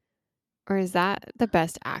 or is that the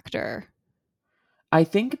best actor? I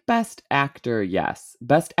think Best Actor, yes.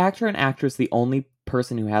 Best Actor and Actress, the only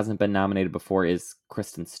person who hasn't been nominated before is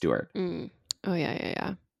Kristen Stewart. Mm. Oh yeah, yeah,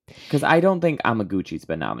 yeah. Because I don't think Amaguchi's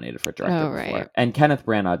been nominated for director Oh right. before. And Kenneth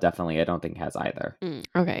Branagh definitely, I don't think has either.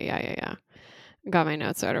 Okay, yeah, yeah, yeah. Got my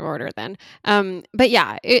notes out of order then. But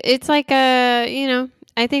yeah, it's like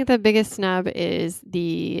I think the biggest snub is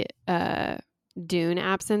the Dune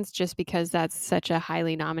absence, just because that's such a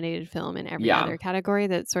highly nominated film in every Yeah. other category.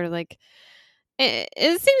 That's sort of like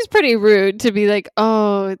it seems pretty rude to be like,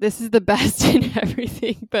 oh, this is the best in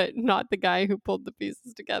everything, but not the guy who pulled the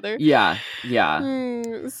pieces together. Yeah. Yeah.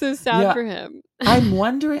 So sad Yeah. for him. I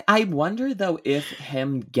wonder though if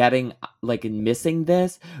him getting like missing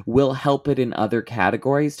this will help it in other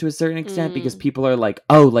categories to a certain extent, because people are like,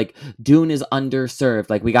 oh, like Dune is underserved.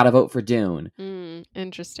 Like we got to vote for Dune.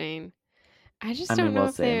 Interesting. I just I don't mean, know we'll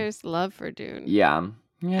if see. there's love for Dune. Yeah.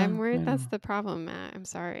 Yeah. I'm worried that's the problem, Matt. I'm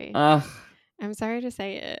sorry. Ugh. I'm sorry to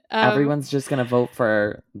say it. Everyone's just gonna vote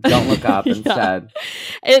for Don't Look Up Yeah. instead.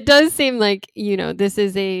 It does seem like, this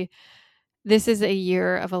is a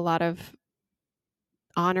year of a lot of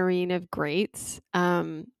honoring of greats.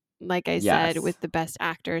 Like I said, Yes. with the best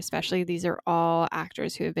actor, especially, these are all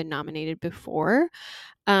actors who have been nominated before.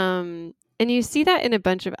 And you see that in a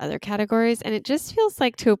bunch of other categories, and it just feels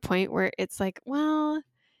like to a point where it's like, well,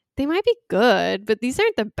 they might be good, but these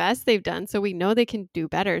aren't the best they've done, so we know they can do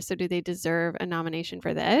better. So do they deserve a nomination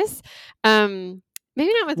for this? Maybe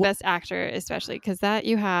not with Well, Best Actor, especially because that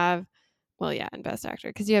you have, well, yeah, in Best Actor,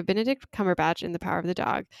 because you have Benedict Cumberbatch in The Power of the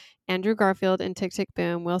Dog, Andrew Garfield in Tick, Tick,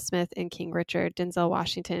 Boom, Will Smith in King Richard, Denzel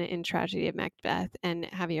Washington in Tragedy of Macbeth, and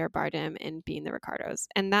Javier Bardem in Being the Ricardos.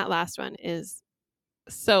 And that last one is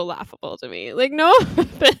so laughable to me. Like, no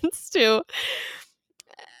offense to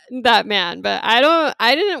that man, but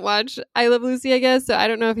I didn't watch I Love Lucy, I guess, so I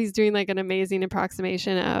don't know if he's doing like an amazing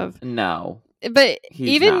approximation of, no, but he's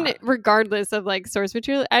even not. regardless of like source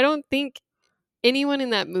material, I don't think anyone in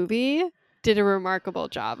that movie did a remarkable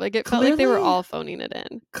job. Like, it felt like they were all phoning it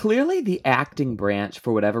in. Clearly, the acting branch,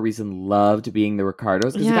 for whatever reason, loved Being the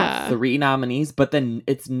Ricardos, because it got Yeah. 3 nominees, but then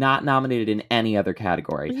it's not nominated in any other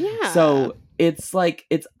category. Yeah. So it's like,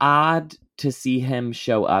 it's odd to see him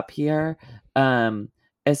show up here,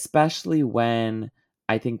 especially when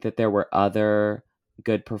I think that there were other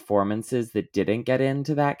good performances that didn't get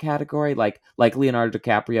into that category, like Leonardo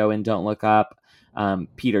DiCaprio in Don't Look Up.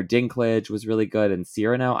 Peter Dinklage was really good in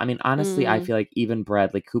Cyrano. I mean, honestly, I feel like even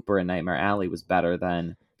Bradley Cooper in Nightmare Alley was better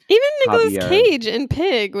than even Nicolas Javier. Cage in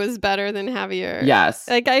Pig was better than Javier. Yes.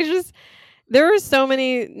 Like, there were so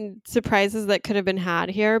many surprises that could have been had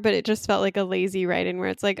here, but it just felt like a lazy writing where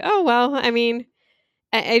it's like, oh, well, I mean,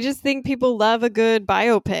 I just think people love a good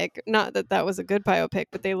biopic. Not that that was a good biopic,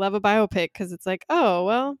 but they love a biopic because it's like, oh,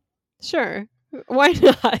 well, sure. Why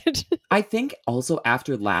not? I think also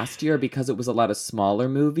after last year, because it was a lot of smaller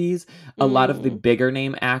movies, a lot of the bigger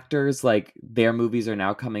name actors, like their movies are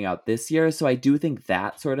now coming out this year. So I do think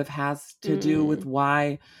that sort of has to do with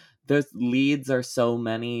why those leads are so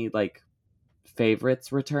many, like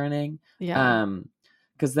favorites returning. Yeah.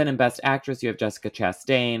 Because then in Best Actress, you have Jessica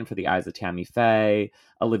Chastain for The Eyes of Tammy Faye,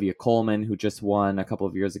 Olivia Colman, who just won a couple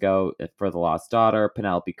of years ago for The Lost Daughter,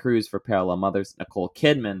 Penelope Cruz for Parallel Mothers, Nicole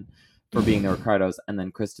Kidman for Being the Ricardos, and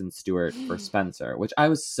then Kristen Stewart for Spencer, which I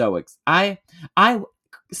was so I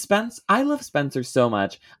love Spencer so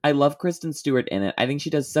much. I love Kristen Stewart in it. I think she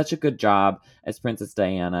does such a good job as Princess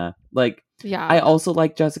Diana. Like, Yeah. I also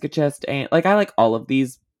like Jessica Chastain. Like, I like all of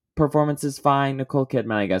these performances fine. Nicole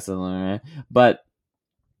Kidman, I guess,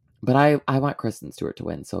 but I want Kristen Stewart to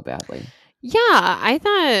win so badly. Yeah,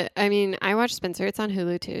 I mean, I watched Spencer. It's on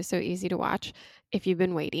Hulu too, so easy to watch if you've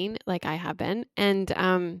been waiting, like I have been. And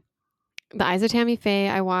The Eyes of Tammy Faye,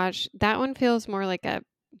 I watched. That one feels more like I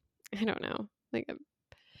don't know, like a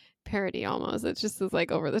parody almost. It just is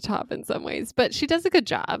like over the top in some ways, but she does a good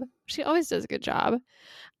job. She always does a good job.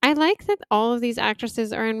 I like that all of these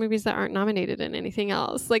actresses are in movies that aren't nominated in anything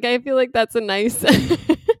else. Like, I feel like that's a nice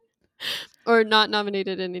or not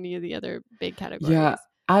nominated in any of the other big categories. Yeah,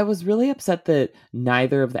 I was really upset that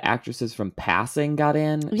neither of the actresses from Passing got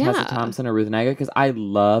in, Tessa Thompson or Ruth Negga, because I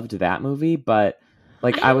loved that movie, but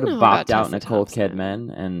like I would have bopped out Nicole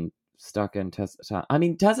Kidman and stuck in Tessa. I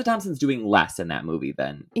mean, Tessa Thompson's doing less in that movie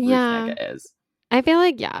than Ruth Negga is. I feel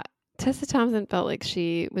like Tessa Thompson felt like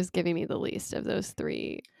she was giving me the least of those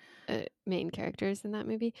three main characters in that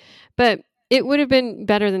movie, but it would have been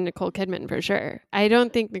better than Nicole Kidman for sure. I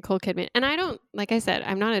don't think Nicole Kidman, and I don't, like I said,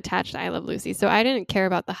 I'm not attached to I Love Lucy, so I didn't care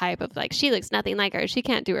about the hype of like, she looks nothing like her, she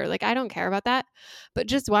can't do her. Like, I don't care about that. But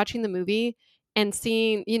just watching the movie and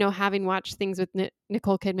seeing, having watched things with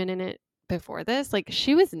Nicole Kidman in it before this, like,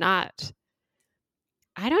 she was not,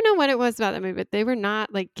 I don't know what it was about that movie, but they were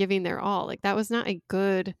not like giving their all. Like, that was not a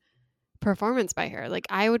good performance by her. Like,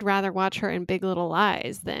 I would rather watch her in Big Little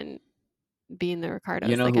Lies than Being the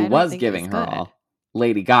Ricardos. You know like, who was giving her all?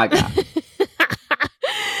 Lady Gaga.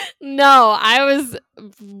 No, I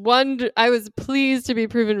was pleased to be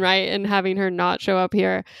proven right and having her not show up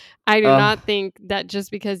here. I do not think that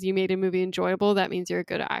just because you made a movie enjoyable, that means you're a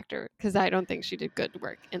good actor, because I don't think she did good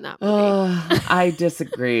work in that movie. I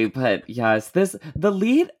disagree, but yes, the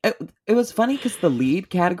lead, it was funny because the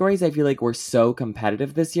lead categories I feel like were so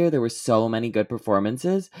competitive this year. There were so many good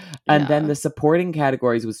performances, and then the supporting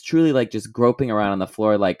categories was truly like just groping around on the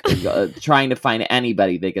floor, like trying to find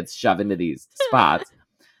anybody they could shove into these spots.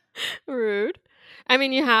 Rude. I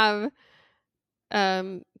mean, you have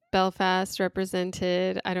Belfast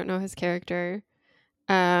represented. I don't know his character.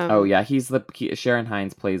 Oh yeah, Sharon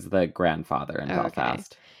Hines plays the grandfather in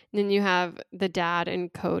Belfast. And then you have the dad in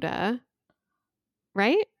Coda,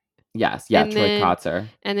 right? Yes, yeah, Troy Kotzer.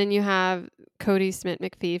 And then you have Cody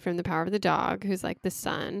Smith-McPhee from The Power of the Dog, who's like the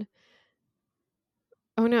son.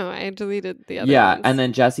 Oh no, I deleted the other ones. And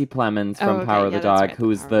then Jesse Plemons from Power of the Dog,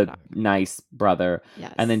 who's the nice brother.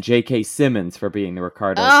 Yes. And then J.K. Simmons for Being the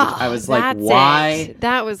Ricardos. I was like, why?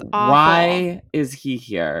 That was awful. Why is he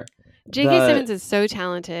here? J.K. Simmons is so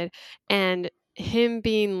talented, and him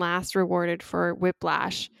being last rewarded for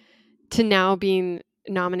Whiplash to now being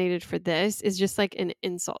nominated for this is just like an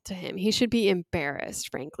insult to him. He should be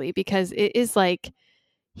embarrassed, frankly, because it is like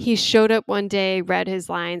he showed up one day, read his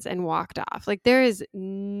lines, and walked off. Like, there is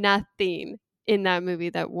nothing in that movie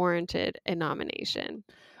that warranted a nomination.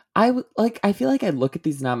 I feel like I look at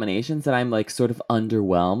these nominations and I'm like sort of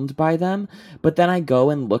underwhelmed by them, but then I go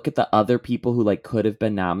and look at the other people who like could have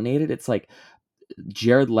been nominated. It's like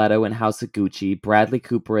Jared Leto in House of Gucci, Bradley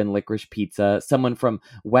Cooper in Licorice Pizza, someone from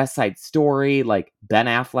West Side Story, like Ben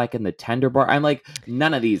Affleck in The Tender Bar. I'm like,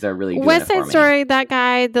 none of these are really doing West it for Side Story, that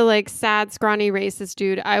guy, the like sad, scrawny, racist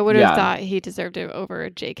dude, I would have thought he deserved it over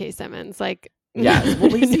J.K. Simmons. Like, yes, well,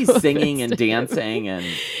 at least he's singing and dancing, and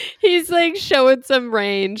he's like showing some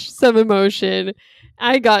range, some emotion.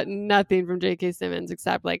 I got nothing from J.K. Simmons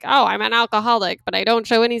except like, oh, I'm an alcoholic, but I don't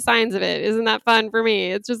show any signs of it. Isn't that fun for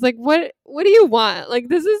me? It's just like, what do you want? Like,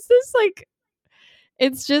 this like,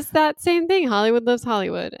 it's just that same thing. Hollywood loves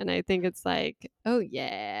Hollywood. And I think it's like, oh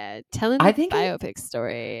yeah, telling the biopic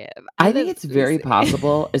story. I think it's very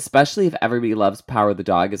possible, especially if everybody loves Power of the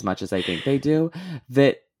Dog as much as I think they do,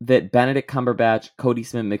 that Benedict Cumberbatch, Cody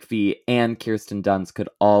Smith-McPhee, and Kirsten Dunst could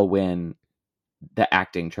all win the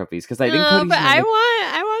acting trophies, because I think I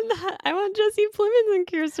want Jesse Plemons and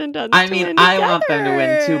Kirsten Dunst. I mean, I want them to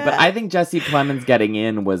win too, but I think Jesse Plemons getting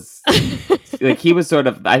in was like, he was sort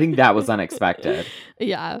of, I think that was unexpected.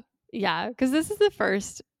 Yeah, because this is the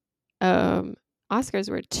first Oscars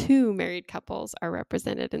where two married couples are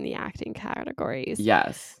represented in the acting categories.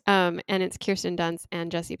 Yes, and it's Kirsten Dunst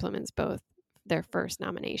and Jesse Plemons both. their first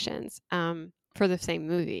nominations for the same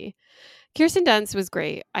movie. Kirsten Dunst was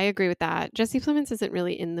great. I agree with that. Jesse Plemons isn't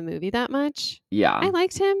really in the movie that much. Yeah. I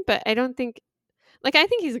liked him, but I don't think I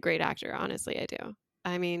think he's a great actor. Honestly, I do.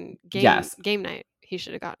 I mean, Yes. game night, he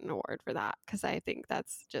should have gotten an award for that because I think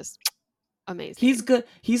that's just amazing. He's good.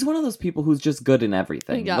 He's one of those people who's just good in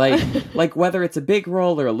everything. Yeah. Like whether it's a big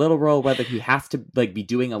role or a little role, whether he has to like be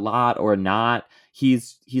doing a lot or not,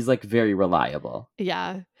 he's like very reliable.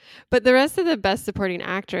 Yeah. But the rest of the best supporting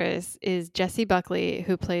actress is Jessie Buckley,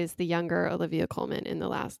 who plays the younger Olivia Colman in The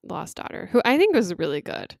Lost Daughter, who I think was really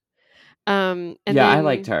good. And yeah, I then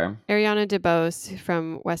liked her. Ariana DeBose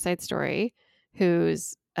from West Side Story,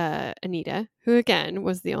 who's Anita, who again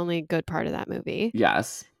was the only good part of that movie.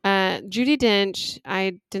 Yes. Judi Dench,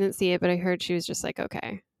 I didn't see it, but I heard she was just like,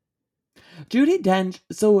 okay. Judi Dench.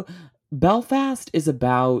 So Belfast is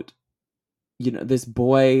about, this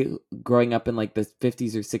boy growing up in like the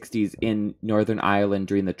 50s or 60s in Northern Ireland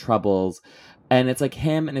during the Troubles. And it's like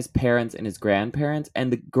him and his parents and his grandparents.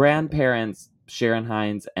 And the grandparents, Sharon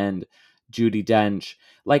Hines and Judi Dench,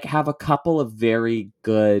 like have a couple of very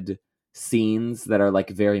good scenes that are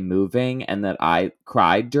like very moving and that I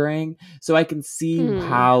cried during. So I can see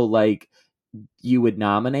how like you would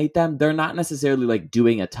nominate them. They're not necessarily like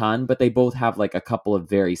doing a ton, but they both have like a couple of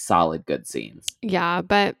very solid good scenes. Yeah,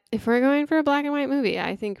 but if we're going for a black and white movie,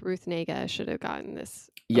 I think Ruth Negga should have gotten this.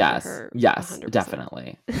 Yes, her yes, 100%.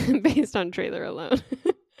 Definitely. Based on trailer alone.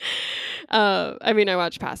 I mean, I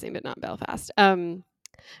watched Passing, but not Belfast.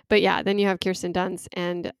 But yeah, then you have Kirsten Dunst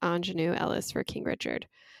and Ingenue Ellis for King Richard.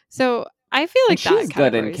 So I feel like she's that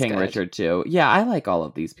good in King Richard too. Yeah, I like all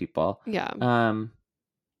of these people. Yeah.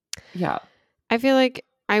 Yeah. I feel like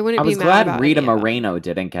I wouldn't. I was be mad glad about Rita Moreno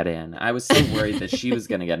didn't get in. I was so worried that she was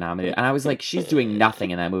going to get nominated, and I was like, she's doing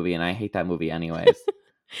nothing in that movie, and I hate that movie anyways.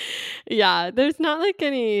 Yeah, there's not like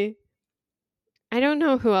any. I don't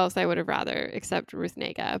know who else I would have rather except Ruth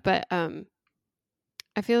Negga, but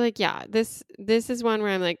I feel like this is one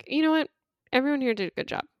where I'm like, you know what, everyone here did a good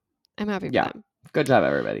job. I'm happy for them. Good job,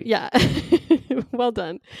 everybody. Yeah, well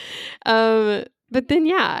done. But then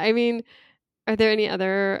I mean. Are there any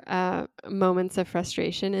other moments of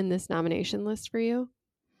frustration in this nomination list for you?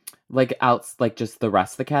 Like just the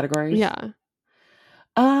rest of the categories? Yeah.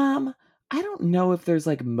 I don't know if there's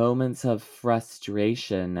like moments of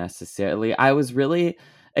frustration necessarily. I was really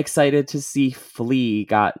excited to see Flea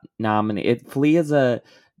got nominated. Flea is a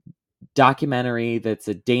documentary that's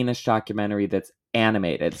a Danish documentary that's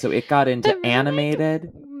animated. So it got into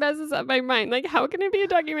animated. Messes up my mind. Like, how can it be a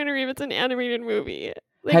documentary if it's an animated movie?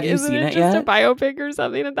 Like, have you seen it just yet? a biopic or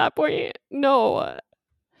something at that point? No.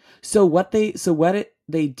 So what they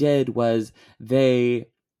did was it's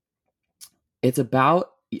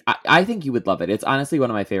about, I think you would love it. It's honestly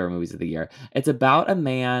one of my favorite movies of the year. It's about a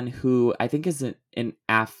man who I think is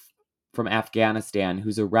from Afghanistan,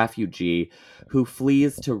 who's a refugee who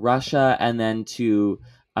flees to Russia and then to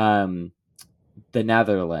the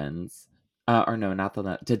Netherlands. Or no, not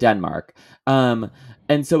to Denmark. And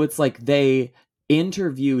so it's like they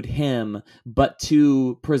interviewed him, but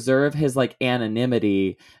to preserve his like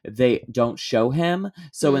anonymity, they don't show him.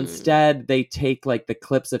 So instead they take like the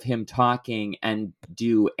clips of him talking and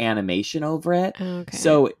do animation over it. Okay.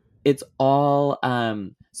 So it's all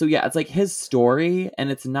it's like his story,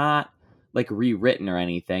 and it's not like rewritten or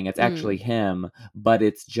anything. It's actually him, but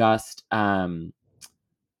it's just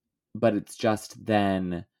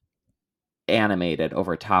then animated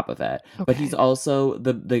over top of it. Okay. But he's also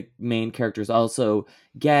the main character is also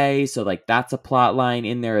gay, so like that's a plot line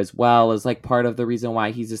in there as well as like part of the reason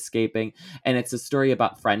why he's escaping. And it's a story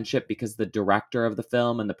about friendship because the director of the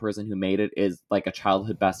film and the person who made it is like a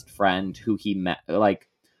childhood best friend who he met, like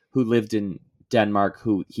who lived in Denmark,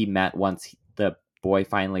 who he met once the boy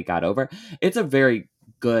finally got over. It's a very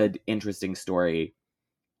good, interesting story.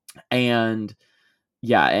 And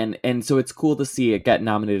yeah, and so it's cool to see it get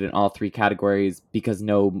nominated in all three categories because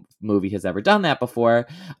no movie has ever done that before.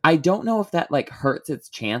 I don't know if that like hurts its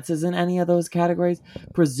chances in any of those categories.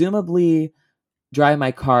 Presumably, Drive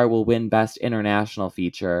My Car will win Best International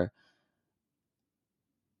Feature.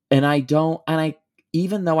 And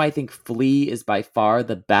even though I think Flea is by far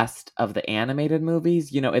the best of the animated movies,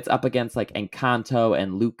 it's up against like Encanto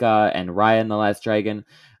and Luca and Raya and the Last Dragon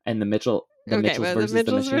and the Mitchells versus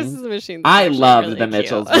the Machines. I love really the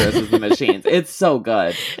Mitchells versus the Machines. It's so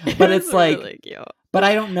good. But it's like really cute. But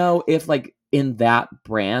I don't know if like in that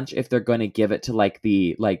branch if they're going to give it to like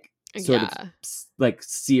the like sort of like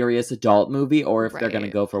serious adult movie or if they're going to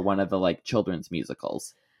go for one of the like children's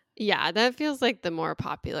musicals. Yeah, that feels like the more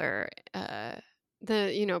popular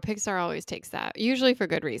Pixar always takes that, usually for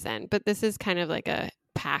good reason, but this is kind of like a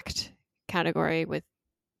packed category with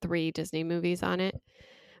 3 Disney movies on it.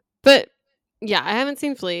 But yeah, I haven't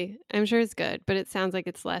seen Flea. I'm sure it's good, but it sounds like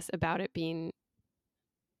it's less about it being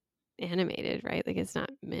animated, right? Like it's not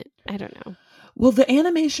meant. I don't know. Well, the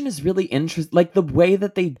animation is really interesting. Like the way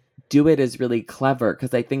that they do it is really clever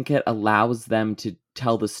because I think it allows them to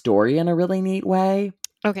tell the story in a really neat way.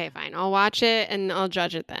 Okay, fine. I'll watch it and I'll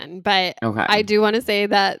judge it then. But Okay. I do want to say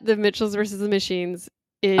that The Mitchells versus the Machines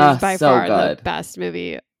is by so far good. the best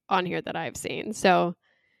movie on here that I've seen. So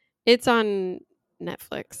it's on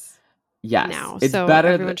Netflix Yes, now. it's So better.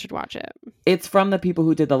 everyone should watch it. It's from the people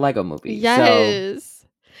who did the Lego movie. Yes.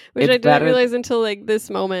 Which I didn't realize until like this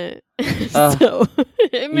moment. So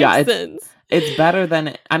it makes sense. It's better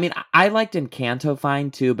than, I mean, I liked Encanto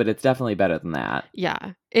fine too, but it's definitely better than that.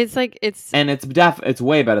 Yeah. It's like, it's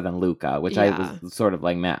way better than Luca, which I was sort of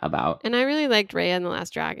like meh about. And I really liked Raya and the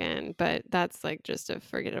Last Dragon, but that's like just a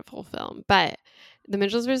forgettable film. But The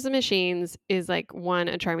Mitchells vs. the Machines is like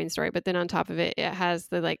a charming story, but then on top of it, it has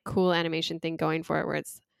the like cool animation thing going for it where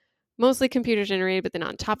it's mostly computer generated, but then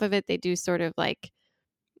on top of it, they do sort of like,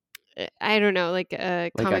 I don't know, like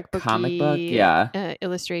a comic book,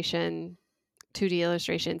 illustration, 2D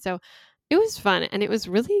illustration. So it was fun, and it was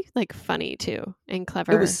really like funny too and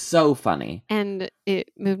clever. It was so funny, and it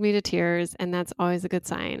moved me to tears, and that's always a good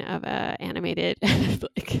sign of a animated.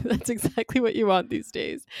 Like that's exactly what you want these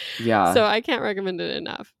days. Yeah. So I can't recommend it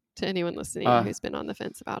enough to anyone listening who's been on the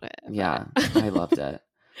fence about it. Yeah, I loved it.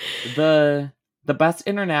 The best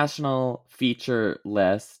international feature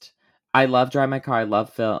list. I love Drive My Car. I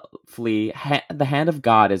love Flea. The Hand of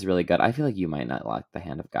God is really good. I feel like you might not like The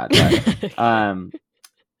Hand of God,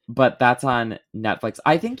 but that's on Netflix.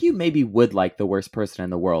 I think you maybe would like The Worst Person in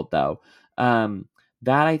the World, though.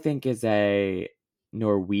 That I think is a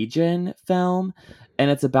Norwegian film,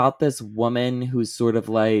 and it's about this woman who's sort of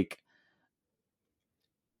like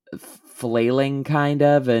flailing kind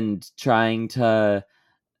of and trying to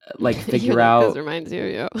like figure out. This reminds you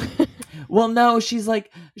of you. Well, no, she's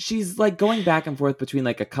like going back and forth between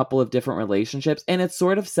like a couple of different relationships, and it's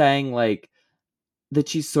sort of saying like that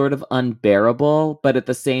she's sort of unbearable, but at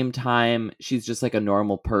the same time she's just like a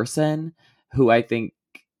normal person who I think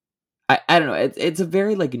I don't know, it's a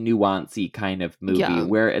very like nuancy kind of movie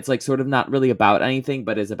where it's like sort of not really about anything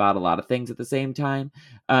but is about a lot of things at the same time.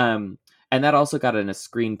 And that also got a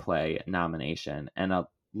screenplay nomination, and a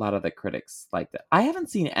lot of the critics like that. I haven't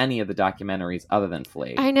seen any of the documentaries other than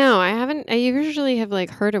Flea. I know. I haven't. I usually have like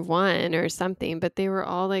heard of one or something, but they were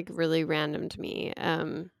all like really random to me.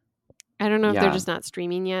 I don't know if they're just not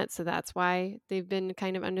streaming yet, so that's why they've been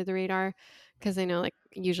kind of under the radar. Because I know like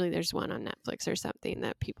usually there's one on Netflix or something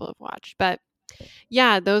that people have watched. But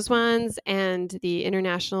yeah, those ones and the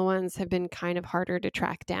international ones have been kind of harder to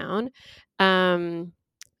track down.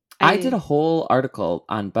 I did a whole article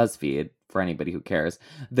on BuzzFeed for anybody who cares.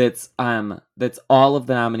 That's all of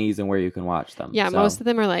the nominees and where you can watch them. Yeah, so. Most of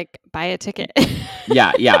them are like buy a ticket.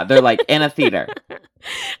 yeah, they're like in a theater.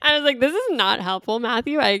 I was like, this is not helpful,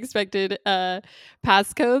 Matthew. I expected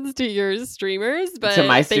passcodes to your streamers, but to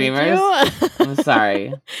my streamers. I'm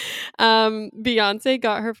sorry. Beyonce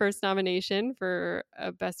got her first nomination for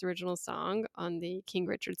a Best Original Song on the King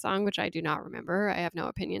Richard song, which I do not remember. I have no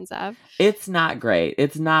opinions of. It's not great.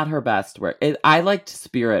 It's not her best work. I liked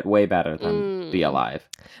Spirit way better than Be Alive.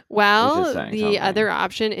 Well, the other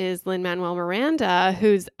option is Lin-Manuel Miranda,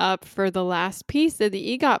 who's up for the last piece of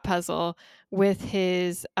the EGOT puzzle with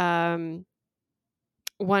his one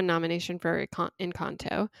nomination for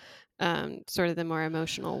Encanto, sort of the more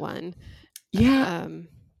emotional one. Yeah.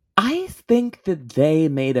 I think that they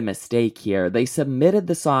made a mistake here. They submitted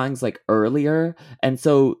the songs like earlier, and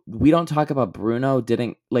so we don't talk about Bruno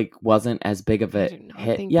wasn't as big of a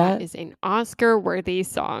hit yet. That is an Oscar-worthy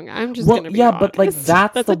song. I'm just gonna be honest. But like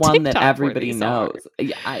that's the one that everybody knows.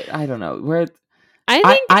 Yeah, I don't know where.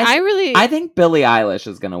 I think Billie Eilish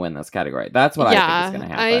is going to win this category. That's what I think is going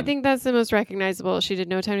to happen. I think that's the most recognizable. She did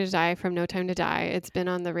No Time to Die from No Time to Die. It's been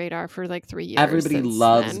on the radar for like 3 years. Everybody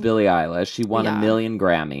loves Billie Eilish. She won 1 million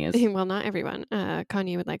Grammys. Well, not everyone.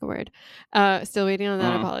 Kanye would like a word. Still waiting on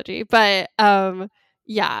that apology. But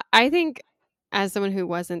yeah, I think as someone who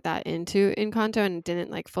wasn't that into Encanto and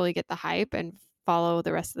didn't like fully get the hype and follow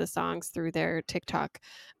the rest of the songs through their TikTok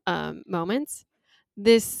moments,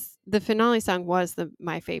 the finale song was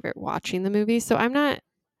my favorite watching the movie. So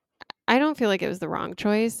I don't feel like it was the wrong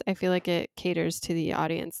choice. I feel like it caters to the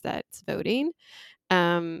audience that's voting.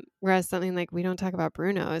 Whereas something like We Don't Talk About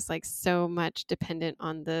Bruno is like so much dependent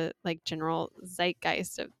on the like general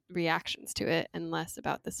zeitgeist of reactions to it and less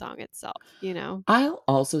about the song itself, you know? I'll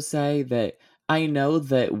also say that I know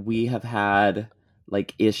that we have had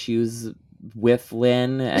like issues with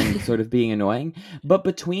Lin and sort of being annoying. But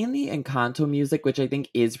between the Encanto music, which I think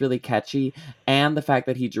is really catchy, and the fact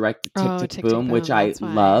that he directed Tick Oh, Tick Tick Tick Boom, which Boom. I That's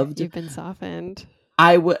why loved, you've been softened.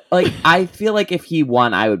 I would like. I feel like if he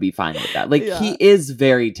won, I would be fine with that. Like, Yeah. he is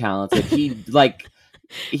very talented. He like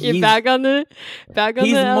You're he's back on the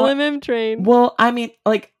he's more. LMM train. Well, I mean,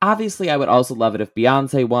 like, obviously, I would also love it if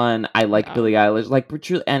Beyonce won. I like Yeah. Billie Eilish. Like,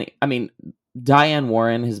 truly, and I mean, Diane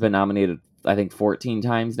Warren has been nominated, I think, 14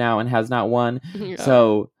 times now and has not won. Yeah.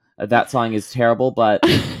 So that song is terrible.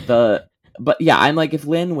 But yeah, I'm like, if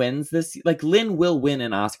Lin wins this, like, Lin will win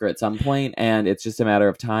an Oscar at some point, and it's just a matter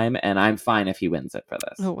of time. And I'm fine if he wins it for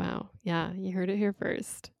this. Oh wow, yeah, you heard it here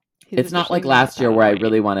first. He's It's not officially like moved last year that where I line.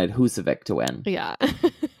 really wanted Husavik to win. Yeah.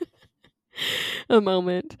 A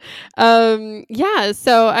moment. Yeah,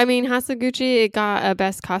 so I mean Hasaguchi, it got a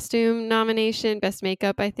best costume nomination, best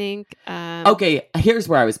makeup, I think. Okay, here's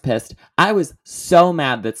where I was pissed. I was so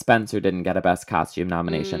mad that Spencer didn't get a best costume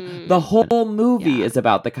nomination. The whole movie Yeah. is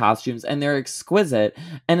about the costumes and they're exquisite.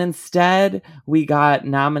 And instead, we got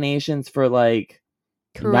nominations for like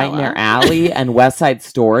Cruella. Nightmare Alley and West Side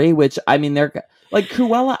Story, which, I mean, they're like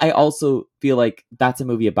Cruella. I also feel like that's a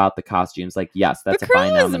movie about the costumes. Like, yes, that's But a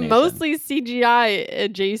fine Cruella's nomination. mostly CGI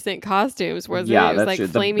adjacent costumes, wasn't it? Yeah, It was that's like true.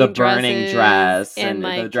 flaming The burning dresses dress and the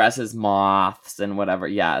like dresses moths and whatever.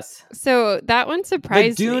 Yes. so that one The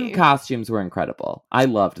surprised Dune me. costumes were incredible. I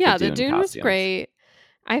loved Yeah, the the Dune costumes. was great.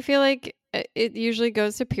 I feel like it usually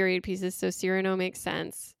goes to period pieces, so Cyrano makes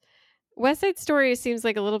sense. West Side Story seems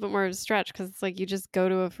like a little bit more of a stretch because it's like you just go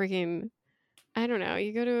to a freaking, I don't know,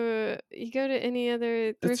 you go to any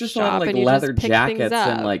other thrift It's just a lot shop of like and you leather just pick jackets things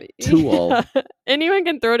up. and like tulle. Yeah. Anyone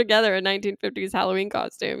can throw together a 1950s Halloween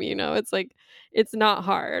costume, you know. It's like it's not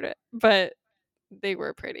hard, but they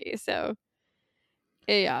were pretty. So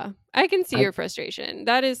yeah, I can see your frustration.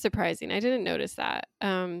 That is surprising. I didn't notice that.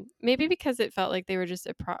 Maybe because it felt like they were just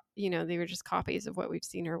they were just copies of what we've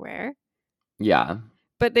seen her wear. Yeah.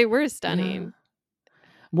 But they were stunning. Yeah.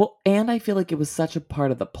 Well, and I feel like it was such a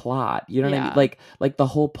part of the plot. You know what I mean? Yeah. Like the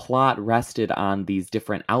whole plot rested on these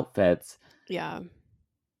different outfits. Yeah.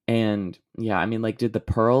 And yeah, I mean, like, did the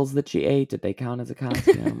pearls that she ate, did they count as a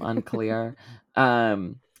costume? Unclear.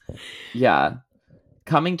 Yeah.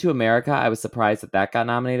 Coming to America, I was surprised that got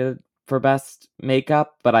nominated for best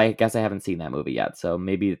makeup, but I guess I haven't seen that movie yet, so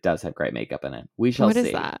maybe it does have great makeup in it. We shall see. What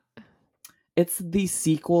is that? It's the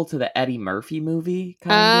sequel to the Eddie Murphy movie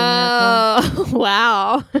coming to America. Oh,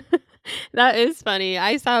 wow. That is funny.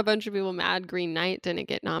 I saw a bunch of people mad Green Knight didn't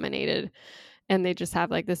get nominated, and they just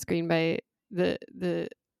have like the screen by the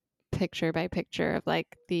picture by picture of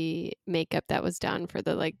like the makeup that was done for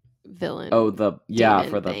the like villain. Oh,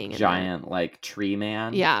 for the thing giant like tree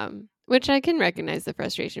man. Yeah, which I can recognize the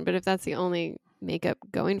frustration, but if that's the only makeup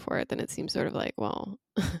going for it, then it seems sort of like, well,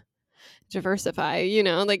 diversify, you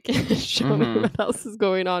know, like show me what else is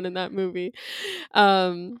going on in that movie.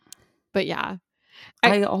 But yeah.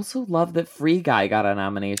 I also love that Free Guy got a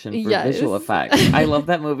nomination for Yes. visual effects. I love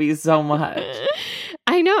that movie so much.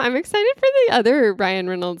 I know. I'm excited for the other Ryan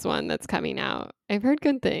Reynolds one that's coming out. I've heard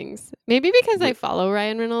good things. Maybe because I follow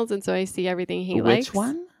Ryan Reynolds and so I see everything he likes. Which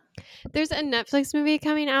one? There's a Netflix movie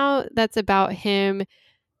coming out that's about him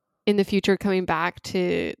in the future coming back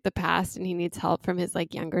to the past and he needs help from his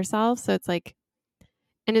like younger self. So it's like,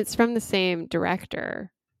 and it's from the same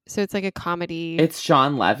director. So it's like a comedy. It's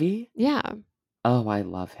Sean Levy? Yeah. Oh, I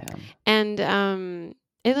love him. And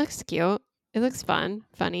it looks cute. It looks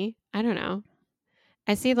funny. I don't know.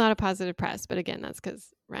 I see a lot of positive press, but again, that's because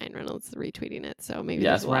Ryan Reynolds is retweeting it. So maybe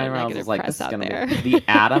there's a lot of negative press out there. The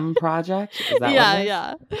Adam Project? Is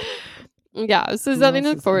that yeah. So something to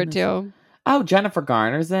look forward to. Oh, Jennifer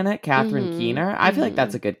Garner's in it. Catherine Keener. I feel like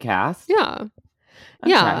that's a good cast. Yeah. Okay.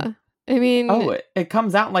 Yeah. I mean. Oh, it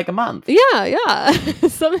comes out in like a month. Yeah.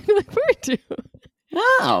 Something to look forward to.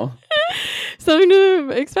 Oh. Something to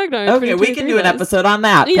expect on. Okay, we can do an episode on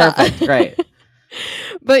that. Yeah. Perfect. Great.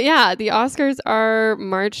 But yeah, the Oscars are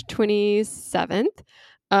March 27th.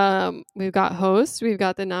 We've got hosts, we've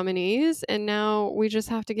got the nominees, and now we just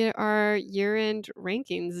have to get our year-end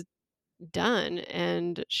rankings done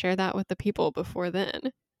and share that with the people before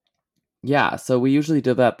then. Yeah, so we usually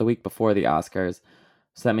do that the week before the Oscars.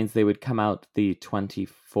 So that means they would come out the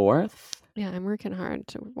 24th. Yeah, I'm working hard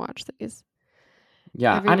to watch these.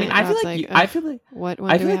 Yeah, Every I mean, I feel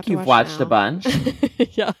like you've watched a bunch.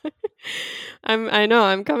 Yeah. I know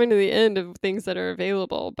I'm coming to the end of things that are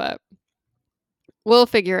available, but we'll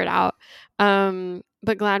figure it out.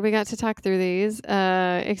 But glad we got to talk through these.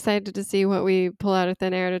 Excited to see what we pull out of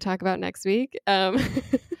thin air to talk about next week.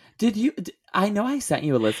 I know I sent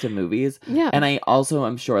you a list of movies, Yeah. and I also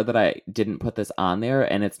am sure that I didn't put this on there,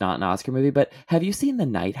 and it's not an Oscar movie, but have you seen The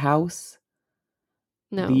Night House?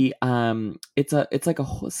 No. It's like a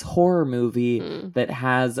horror movie that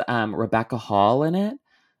has Rebecca Hall in it.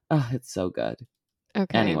 Oh, it's so good.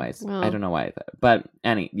 Okay. Anyways, I Well, don't know why, but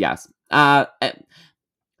yes.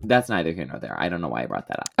 That's neither here nor there. I don't know why I brought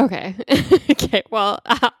that up. okay. Okay. Well,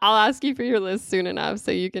 I'll ask you for your list soon enough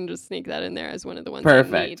so you can just sneak that in there as one of the ones I need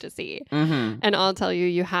Perfect. to see. Mm-hmm. And I'll tell you,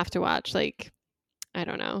 you have to watch, like, I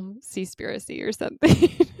don't know, Seaspiracy or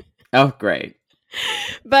something. Oh, great.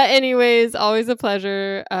 But anyways, always a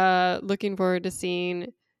pleasure. Looking forward to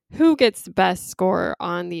seeing who gets the best score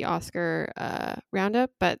on the Oscar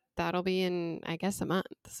roundup, but that'll be in, I guess, a month.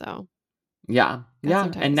 So Yeah. Got Yeah.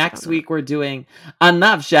 some time And to sit next on week we're doing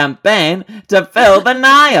enough champagne to fill the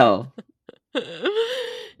Nile.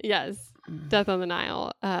 yes, Death on the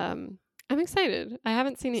Nile. I'm excited. I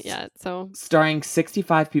haven't seen it yet, so Starring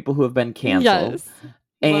 65 people who have been canceled. yes. Love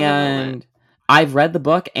a moment. And I've read the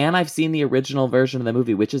book and I've seen the original version of the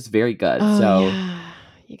movie, which is very good. Oh, so yeah.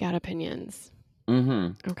 You got opinions.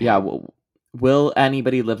 Mm-hmm. Okay. Yeah. Will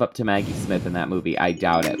anybody live up to Maggie Smith in that movie? I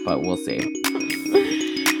doubt it, but we'll see.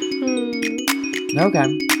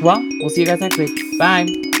 Okay. Well, we'll see you guys next week. Bye.